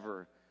and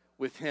ever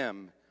with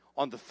Him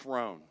on the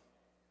throne?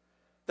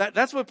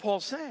 That's what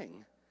Paul's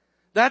saying.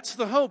 That's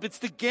the hope. It's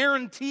the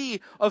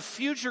guarantee of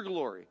future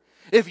glory.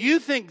 If you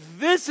think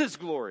this is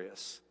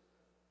glorious,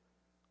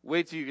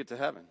 wait till you get to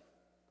heaven.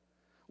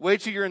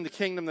 Wait till you're in the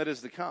kingdom that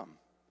is to come.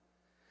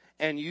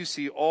 And you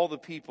see all the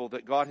people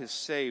that God has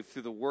saved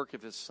through the work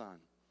of His Son.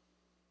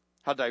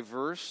 How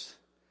diverse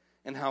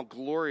and how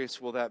glorious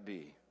will that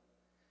be?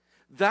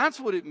 That's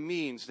what it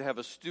means to have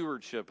a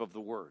stewardship of the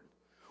Word.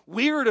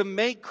 We are to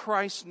make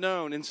Christ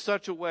known in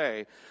such a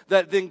way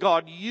that then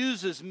God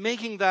uses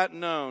making that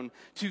known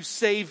to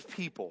save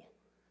people.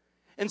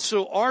 And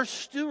so our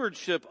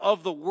stewardship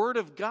of the Word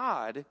of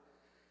God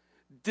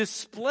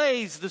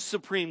displays the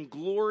supreme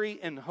glory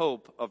and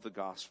hope of the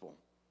gospel.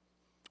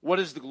 What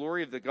is the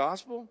glory of the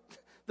gospel?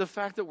 The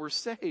fact that we're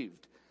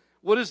saved.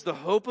 What is the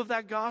hope of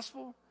that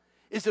gospel?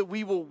 Is that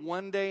we will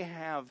one day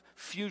have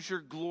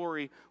future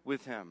glory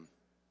with Him.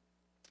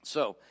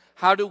 So,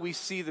 how do we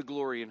see the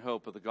glory and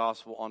hope of the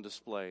gospel on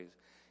display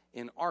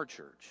in our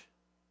church?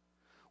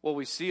 Well,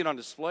 we see it on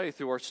display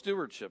through our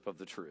stewardship of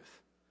the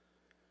truth.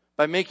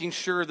 By making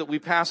sure that we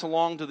pass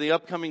along to the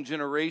upcoming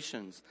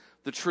generations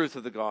the truth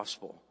of the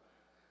gospel.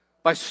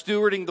 By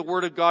stewarding the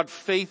Word of God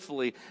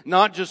faithfully,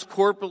 not just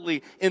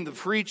corporately in the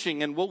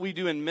preaching and what we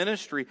do in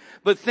ministry,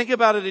 but think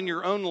about it in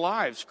your own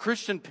lives.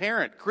 Christian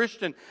parent,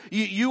 Christian,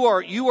 you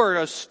are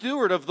a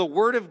steward of the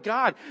Word of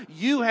God.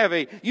 You have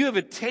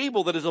a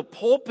table that is a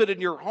pulpit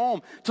in your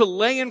home to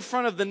lay in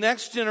front of the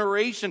next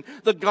generation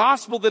the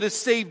gospel that has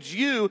saved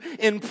you,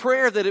 in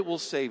prayer that it will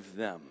save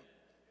them.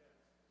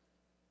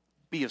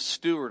 Be a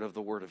steward of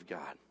the Word of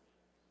God.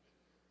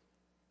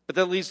 But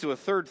that leads to a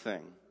third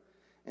thing.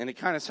 And it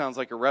kind of sounds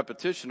like a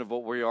repetition of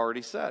what we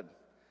already said.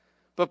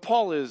 But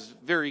Paul is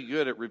very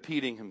good at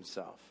repeating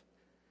himself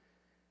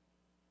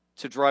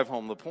to drive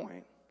home the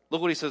point.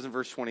 Look what he says in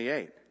verse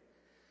 28.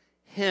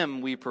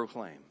 Him we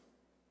proclaim.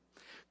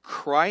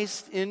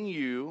 Christ in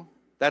you,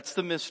 that's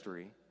the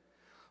mystery,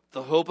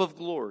 the hope of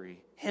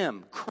glory,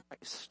 Him,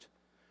 Christ,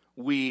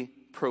 we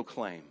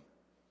proclaim.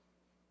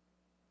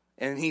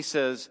 And he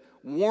says,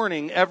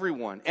 warning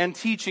everyone and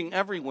teaching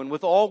everyone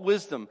with all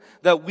wisdom,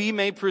 that we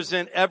may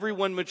present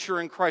everyone mature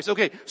in Christ.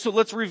 Okay, so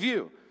let's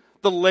review.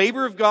 The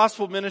labor of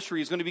gospel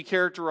ministry is going to be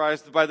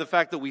characterized by the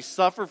fact that we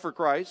suffer for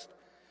Christ,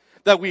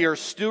 that we are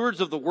stewards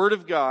of the Word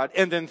of God,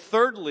 and then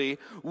thirdly,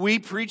 we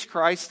preach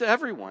Christ to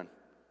everyone.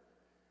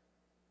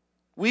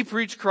 We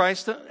preach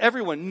Christ to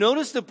everyone.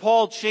 Notice that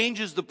Paul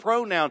changes the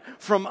pronoun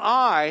from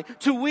I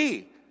to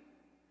we.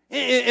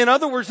 In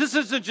other words, this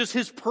isn't just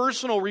his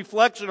personal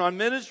reflection on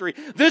ministry.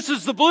 This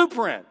is the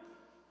blueprint.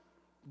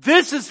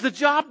 This is the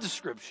job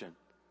description.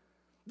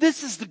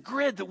 This is the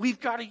grid that we've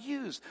got to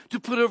use to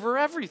put over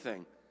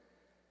everything.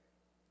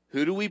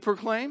 Who do we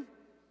proclaim?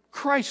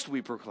 Christ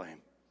we proclaim.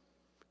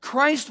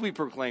 Christ we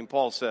proclaim,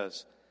 Paul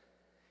says.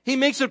 He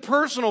makes it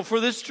personal for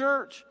this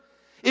church.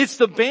 It's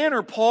the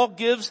banner Paul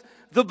gives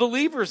the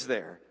believers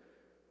there.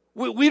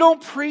 We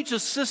don't preach a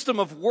system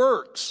of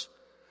works.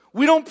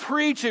 We don't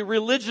preach a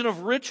religion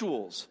of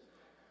rituals.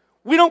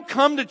 We don't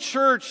come to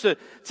church to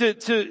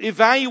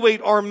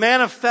evaluate our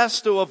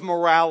manifesto of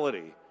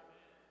morality.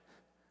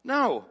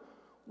 No,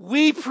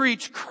 we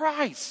preach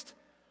Christ.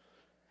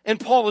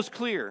 And Paul is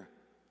clear.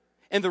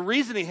 And the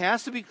reason he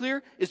has to be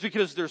clear is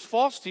because there's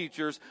false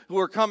teachers who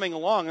are coming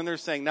along and they're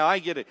saying, now I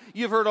get it.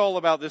 You've heard all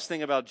about this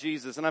thing about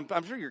Jesus. And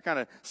I'm sure you're kind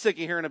of sick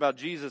of hearing about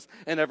Jesus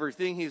and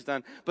everything He's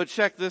done. But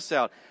check this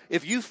out.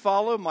 If you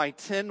follow my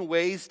 10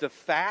 ways to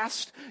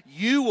fast,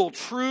 you will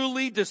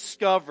truly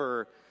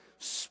discover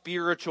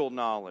spiritual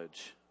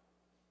knowledge.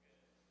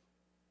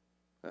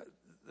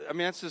 I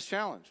mean, that's his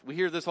challenge. We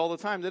hear this all the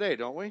time today,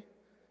 don't we?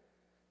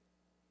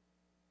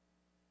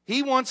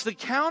 He wants to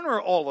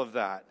counter all of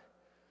that.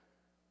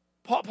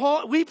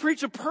 Paul, we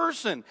preach a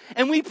person,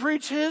 and we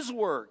preach His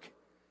work.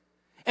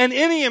 And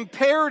any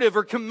imperative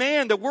or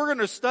command that we're going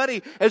to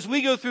study as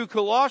we go through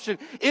Colossians,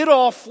 it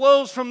all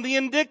flows from the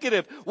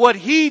indicative. What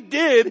He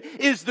did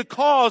is the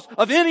cause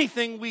of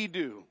anything we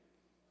do.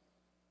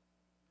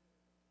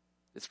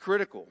 It's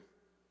critical.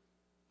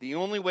 The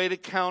only way to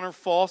counter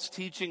false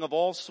teaching of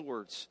all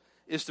sorts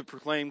is to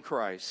proclaim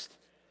Christ.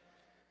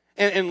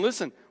 And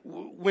listen,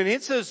 when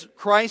it says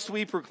Christ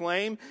we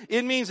proclaim,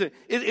 it means that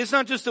it's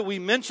not just that we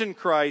mention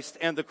Christ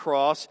and the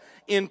cross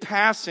in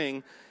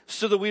passing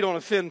so that we don't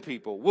offend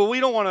people. Well, we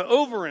don't want to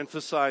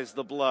overemphasize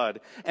the blood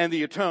and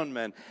the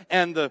atonement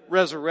and the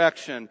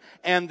resurrection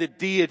and the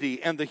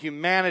deity and the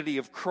humanity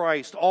of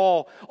Christ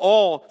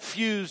all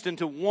fused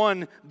into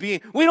one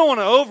being. We don't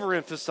want to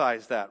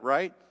overemphasize that,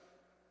 right?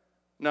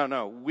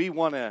 No, we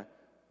want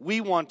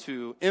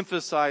to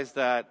emphasize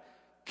that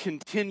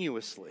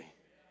continuously.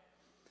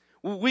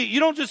 You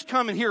don't just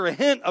come and hear a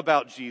hint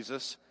about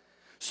Jesus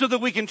so that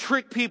we can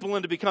trick people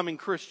into becoming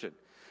Christian.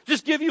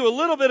 Just give you a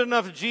little bit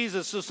enough of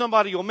Jesus so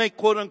somebody will make,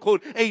 quote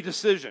unquote, a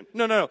decision.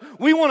 No.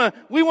 We want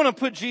to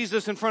put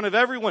Jesus in front of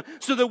everyone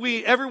so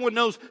that everyone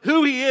knows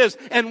who He is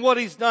and what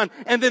He's done,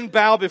 and then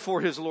bow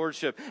before His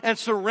lordship and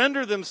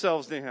surrender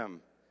themselves to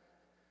Him.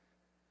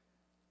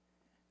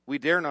 We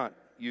dare not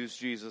use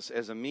Jesus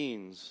as a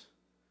means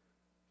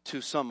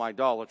to some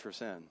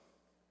idolatrous end.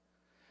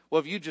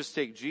 Well, if you just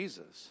take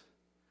Jesus,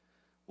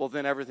 well,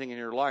 then everything in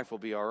your life will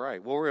be all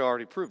right. Well, we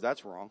already proved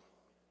that's wrong.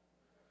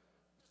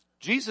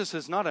 Jesus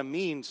is not a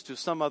means to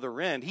some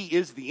other end. He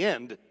is the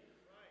end.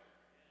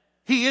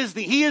 He is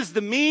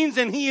the means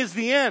and He is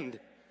the end.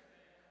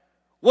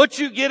 What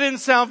you get in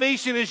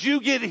salvation is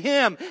you get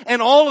Him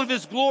and all of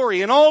His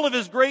glory and all of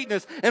His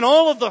greatness and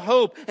all of the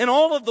hope and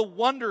all of the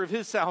wonder of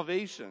His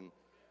salvation.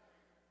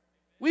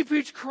 We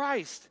preach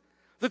Christ,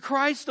 the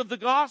Christ of the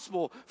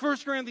gospel, 1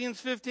 Corinthians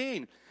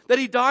 15. That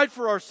He died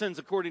for our sins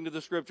according to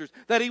the Scriptures.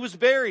 That He was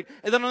buried.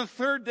 And then on the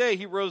third day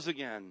He rose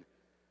again.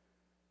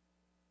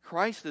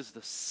 Christ is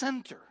the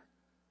center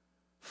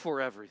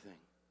for everything.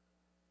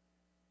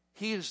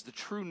 He is the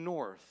true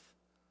north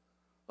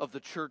of the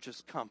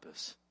church's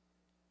compass.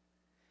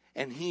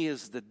 And He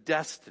is the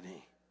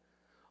destiny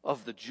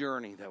of the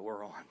journey that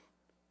we're on.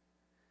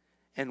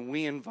 And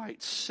we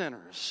invite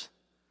sinners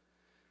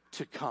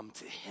to come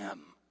to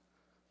Him.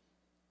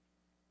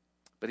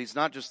 But He's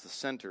not just the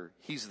center,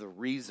 He's the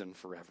reason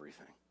for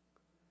everything.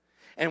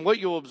 And what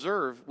you'll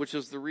observe, which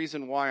is the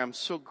reason why I'm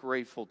so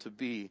grateful to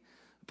be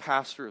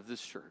pastor of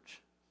this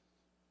church,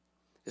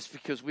 is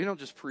because we don't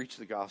just preach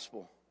the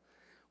gospel,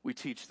 we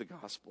teach the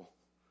gospel.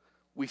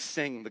 We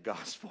sing the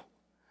gospel.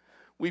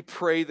 We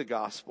pray the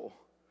gospel.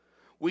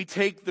 We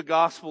take the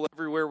gospel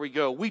everywhere we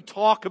go. We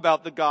talk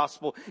about the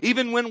gospel.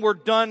 Even when we're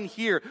done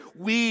here,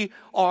 we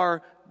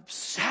are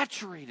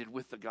saturated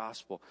with the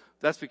gospel.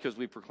 That's because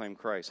we proclaim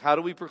Christ. How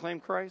do we proclaim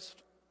Christ?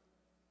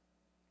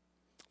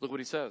 Look what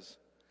he says.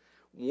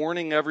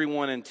 Warning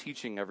everyone and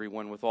teaching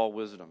everyone with all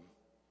wisdom.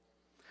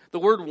 The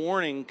word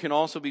warning can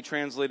also be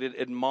translated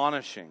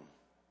admonishing.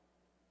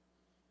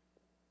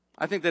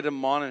 I think that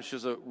admonish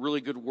is a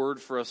really good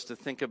word for us to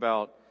think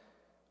about.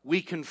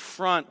 We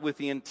confront with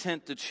the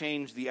intent to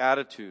change the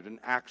attitude and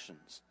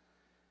actions.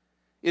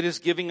 It is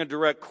giving a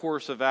direct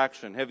course of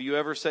action. Have you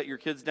ever set your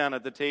kids down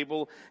at the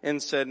table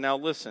and said, now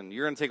listen,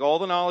 you're going to take all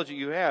the knowledge that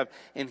you have,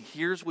 and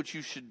here's what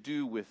you should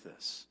do with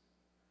this?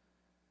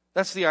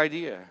 That's the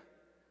idea.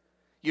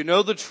 You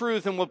know the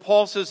truth, and what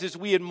Paul says is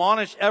we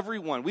admonish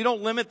everyone. We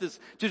don't limit this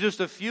to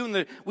just a few,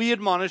 and we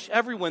admonish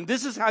everyone.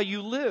 This is how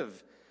you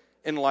live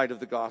in light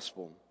of the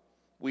gospel.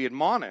 We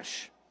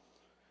admonish.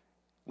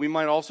 We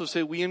might also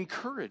say we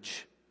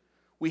encourage.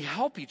 We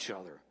help each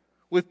other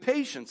with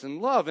patience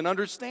and love and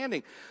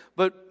understanding.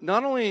 But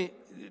not only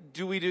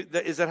do we do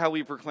that, is that how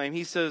we proclaim?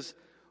 He says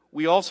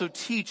we also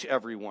teach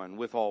everyone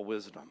with all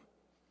wisdom.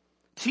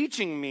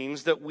 Teaching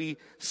means that we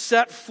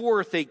set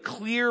forth a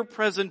clear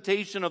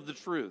presentation of the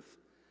truth,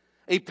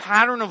 a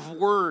pattern of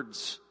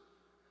words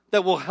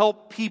that will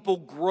help people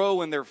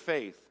grow in their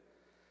faith.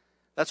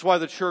 That's why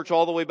the church,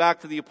 all the way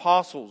back to the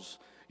apostles,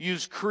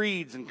 used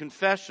creeds and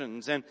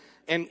confessions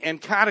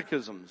and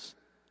catechisms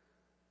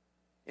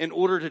in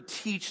order to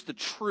teach the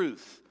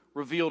truth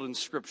revealed in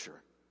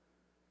Scripture.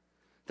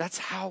 That's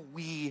how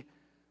we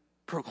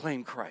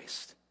proclaim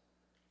Christ.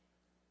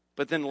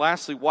 But then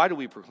lastly, why do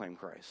we proclaim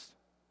Christ?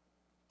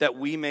 That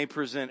we may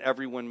present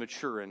everyone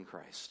mature in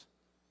Christ.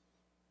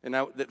 And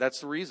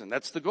that's the reason.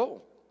 That's the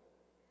goal.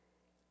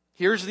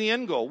 Here's the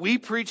end goal. We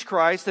preach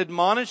Christ,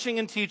 admonishing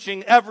and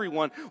teaching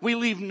everyone. We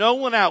leave no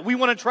one out. We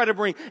want to try to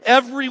bring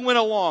everyone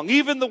along,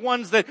 even the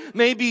ones that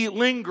may be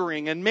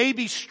lingering and may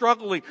be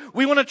struggling.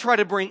 We want to try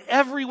to bring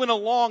everyone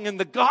along in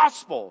the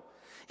gospel,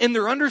 in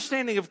their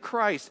understanding of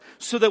Christ,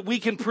 so that we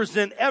can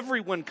present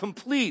everyone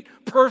complete,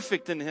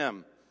 perfect in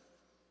Him.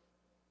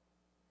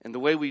 And the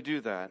way we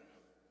do that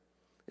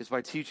is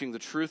by teaching the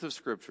truth of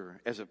Scripture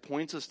as it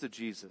points us to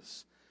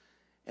Jesus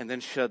and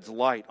then sheds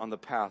light on the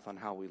path on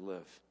how we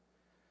live.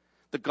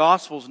 The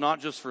gospel is not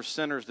just for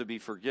sinners to be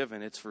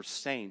forgiven, it's for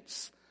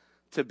saints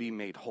to be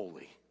made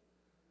holy.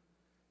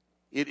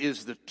 It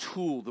is the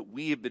tool that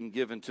we have been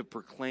given to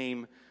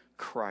proclaim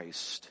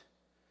Christ.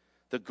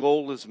 The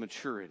goal is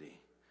maturity.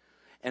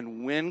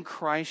 And when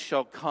Christ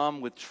shall come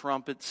with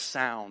trumpet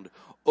sound,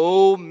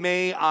 oh,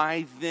 may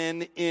I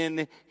then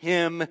in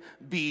Him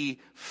be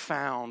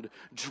found,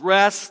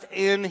 dressed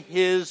in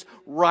His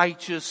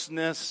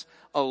righteousness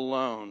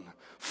alone,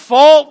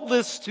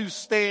 faultless to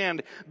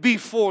stand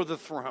before the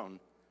throne.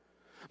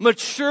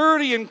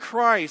 Maturity in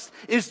Christ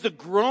is the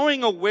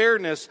growing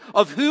awareness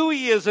of who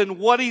He is and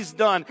what He's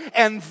done,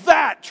 and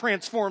that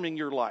transforming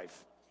your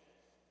life.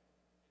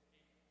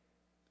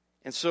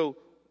 And so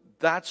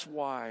that's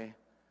why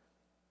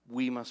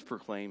we must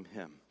proclaim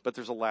Him. But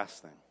there's a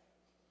last thing.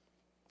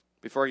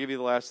 Before I give you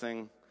the last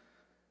thing,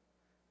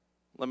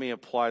 let me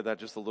apply that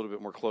just a little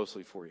bit more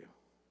closely for you.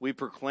 We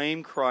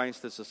proclaim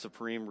Christ as the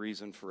supreme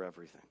reason for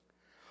everything.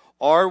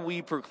 Are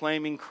we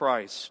proclaiming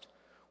Christ?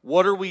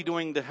 What are we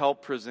doing to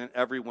help present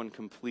everyone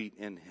complete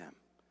in Him?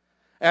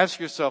 Ask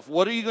yourself,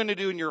 what are you going to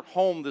do in your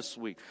home this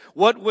week?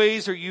 What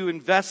ways are you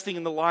investing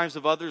in the lives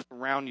of others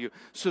around you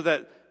so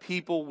that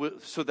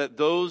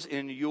those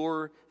in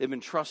have been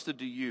entrusted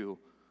to you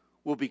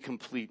will be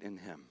complete in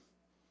Him?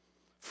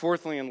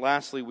 Fourthly and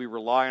lastly, we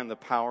rely on the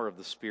power of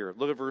the Spirit.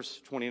 Look at verse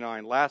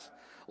 29.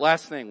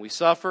 Last thing, we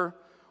suffer,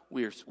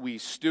 we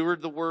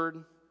steward the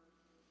word,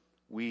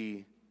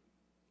 we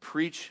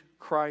preach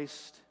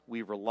Christ,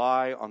 we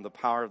rely on the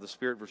power of the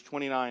Spirit. Verse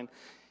 29,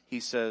 he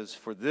says,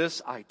 for this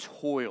I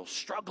toil,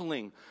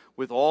 struggling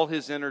with all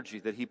His energy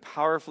that He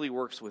powerfully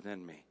works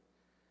within me.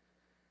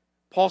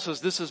 Paul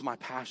says, this is my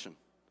passion.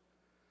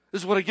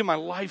 This is what I give my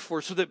life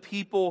for, so that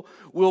people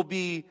will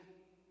be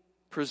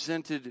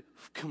presented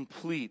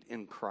complete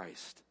in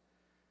Christ.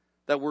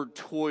 That word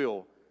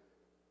toil,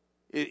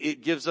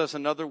 it gives us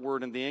another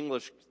word in the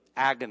English,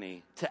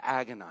 agony, to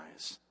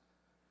agonize.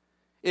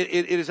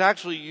 It is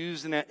actually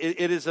used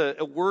it is a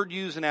word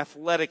used in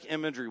athletic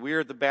imagery. We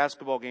were at the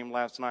basketball game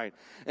last night,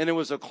 and it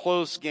was a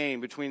close game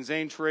between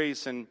Zane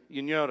Trace and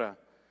Ynyota.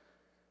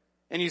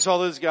 And you saw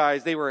those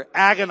guys, they were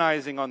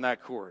agonizing on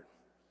that court,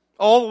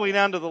 all the way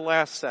down to the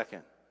last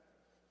second.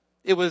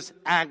 It was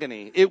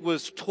agony. It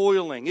was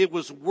toiling. It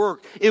was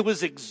work. It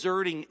was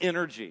exerting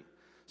energy.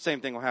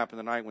 Same thing will happen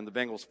tonight when the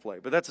Bengals play,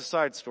 but that's a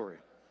side story.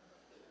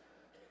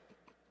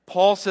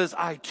 Paul says,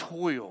 I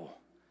toil,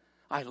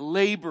 I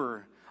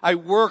labor, I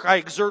work, I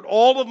exert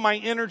all of my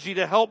energy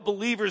to help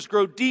believers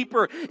grow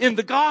deeper in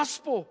the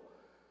gospel.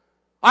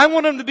 I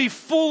want them to be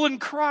full in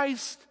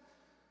Christ.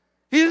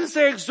 He doesn't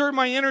say I exert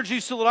my energy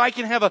so that I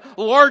can have a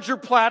larger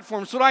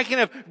platform, so that I can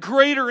have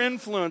greater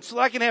influence, so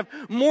that I can have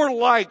more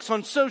likes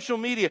on social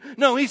media.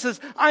 No, he says,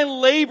 I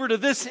labor to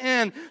this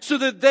end so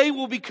that they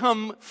will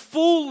become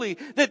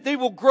that they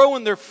will grow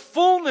in their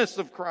fullness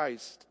of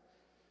Christ.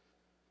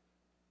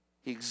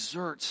 He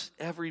exerts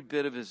every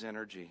bit of his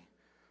energy.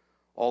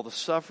 All the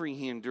suffering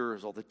he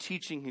endures, all the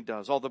teaching he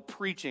does, all the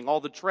preaching, all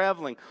the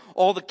traveling,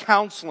 all the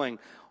counseling,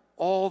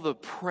 all the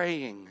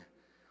praying,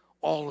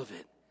 all of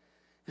it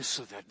is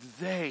so that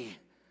they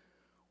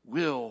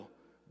will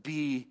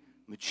be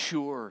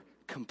mature,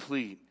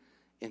 complete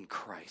in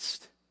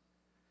Christ.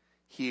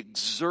 He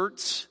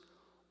exerts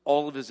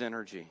all of his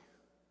energy,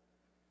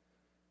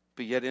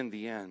 but yet in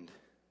the end,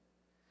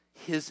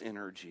 his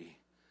energy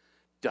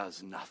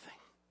does nothing.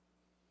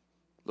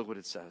 Look what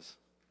it says.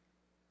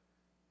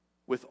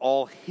 With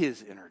all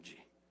his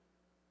energy.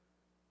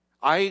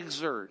 I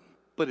exert,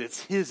 but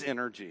it's his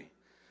energy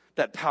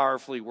that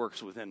powerfully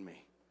works within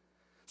me.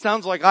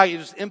 Sounds like I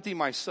just empty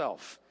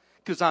myself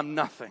because I'm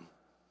nothing.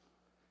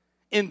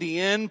 In the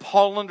end,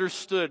 Paul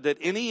understood that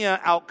any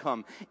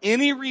outcome,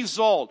 any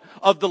result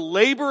of the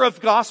labor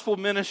of gospel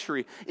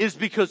ministry is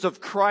because of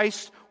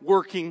Christ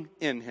working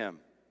in him.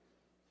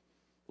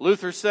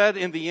 Luther said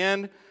in the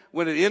end,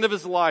 when at the end of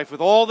his life,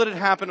 with all that had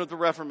happened with the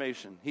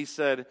Reformation, he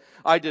said,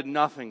 I did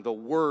nothing. The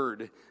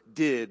Word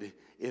did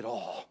it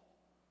all.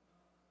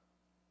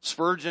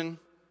 Spurgeon,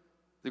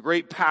 the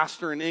great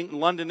pastor in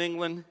London,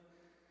 England,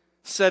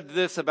 said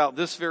this about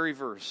this very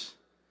verse.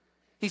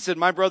 He said,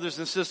 my brothers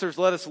and sisters,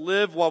 let us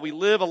live while we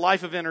live a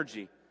life of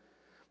energy.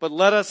 But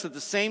let us at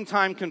the same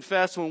time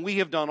confess when we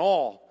have done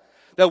all,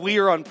 that we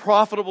are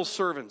unprofitable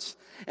servants,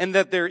 and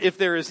that if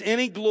there is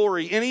any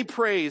glory, any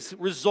praise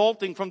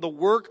resulting from the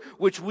work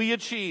which we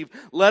achieve,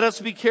 let us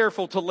be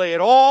careful to lay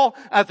it all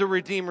at the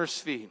Redeemer's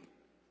feet.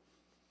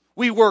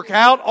 We work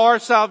out our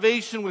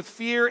salvation with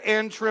fear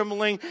and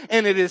trembling,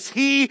 and it is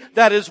He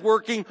that is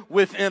working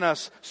within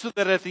us, so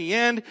that at the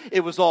end it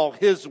was all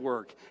His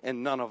work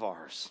and none of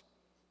ours.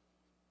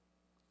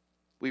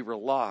 We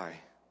rely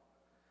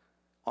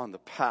on the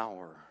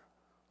power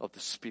of the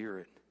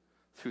Spirit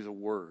through the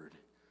Word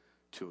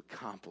to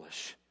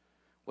accomplish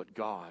what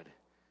God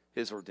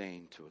has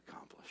ordained to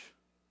accomplish.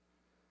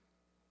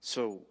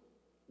 So,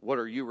 what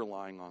are you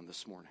relying on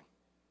this morning?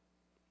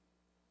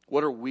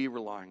 What are we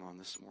relying on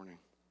this morning?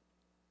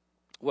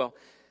 Well,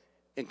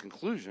 in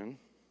conclusion,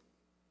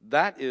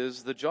 that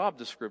is the job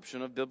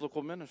description of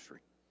biblical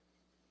ministry.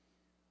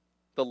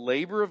 The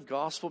labor of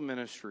gospel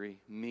ministry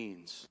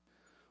means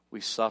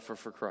we suffer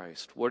for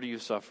Christ. What are you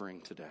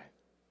suffering today?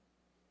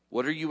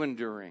 What are you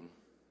enduring?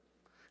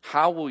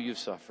 How will you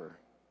suffer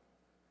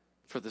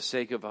for the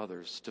sake of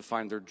others to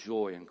find their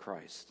joy in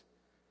Christ?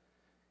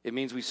 It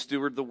means we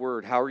steward the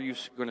Word. How are you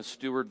going to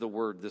steward the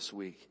Word this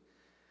week?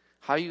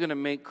 How are you going to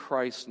make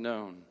Christ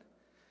known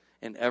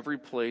in every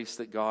place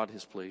that God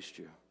has placed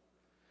you?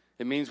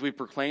 It means we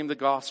proclaim the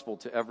gospel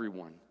to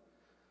everyone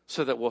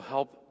so that we'll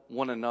help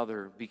one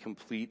another be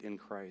complete in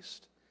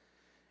Christ.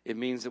 It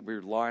means that we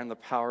rely on the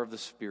power of the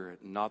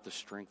Spirit, not the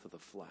strength of the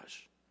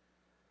flesh.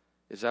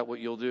 Is that what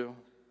you'll do?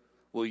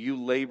 Will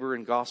you labor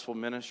in gospel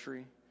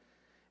ministry?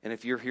 And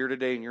if you're here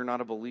today and you're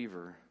not a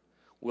believer,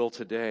 will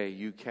today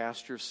you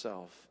cast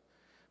yourself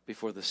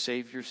before the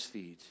Savior's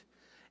feet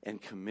and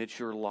commit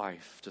your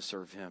life to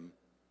serve Him?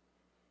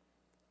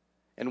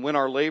 And when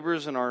our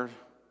labors and our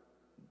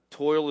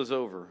toil is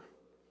over,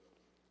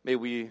 may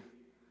we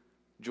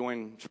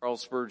join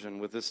Charles Spurgeon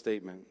with this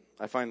statement.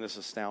 I find this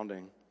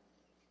astounding.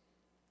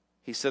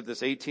 He said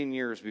this 18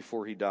 years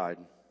before he died.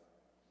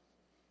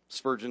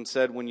 Spurgeon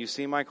said, when you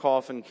see my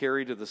coffin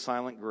carried to the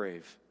silent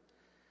grave,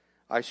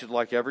 I should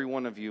like every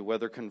one of you,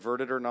 whether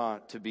converted or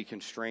not, to be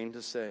constrained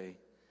to say,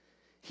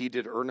 he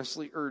did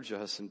earnestly urge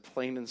us in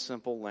plain and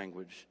simple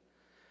language,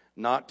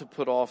 not to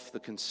put off the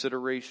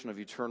consideration of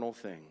eternal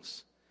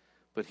things,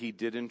 but he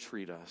did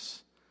entreat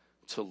us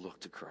to look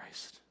to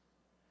Christ.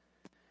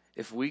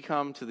 If we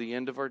come to the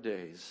end of our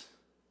days,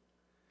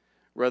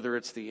 whether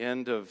it's the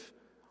end of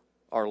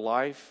our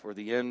life or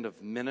the end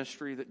of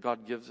ministry that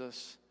God gives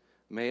us,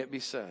 may it be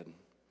said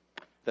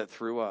that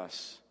through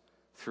us,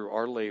 through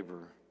our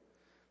labor,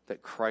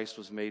 that Christ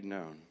was made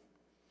known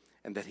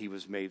and that He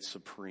was made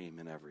supreme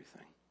in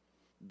everything.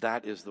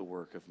 That is the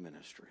work of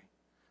ministry.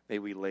 May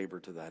we labor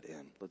to that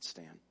end. Let's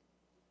stand.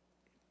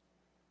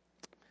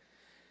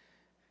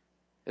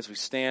 As we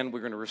stand,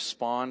 we're going to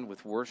respond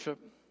with worship.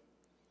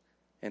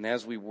 And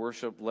as we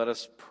worship, let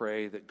us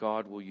pray that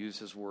God will use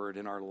His word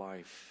in our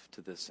life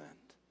to this end.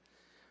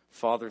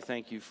 Father,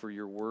 thank you for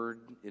your word.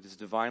 It is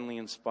divinely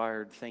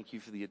inspired. Thank you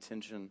for the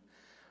attention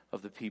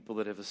of the people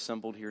that have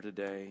assembled here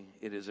today.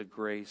 It is a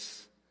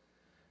grace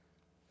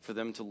for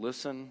them to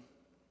listen,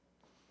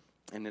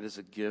 and it is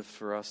a gift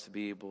for us to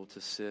be able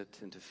to sit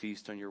and to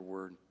feast on your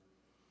word.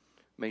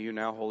 May you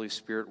now, Holy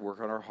Spirit, work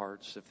on our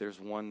hearts. If there's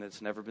one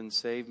that's never been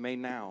saved, may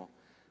now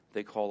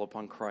they call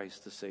upon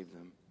Christ to save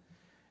them.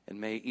 And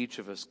may each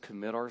of us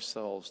commit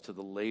ourselves to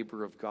the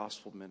labor of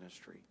gospel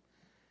ministry.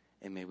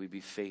 And may we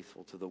be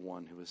faithful to the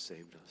one who has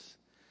saved us.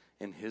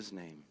 In His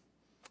name,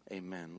 amen.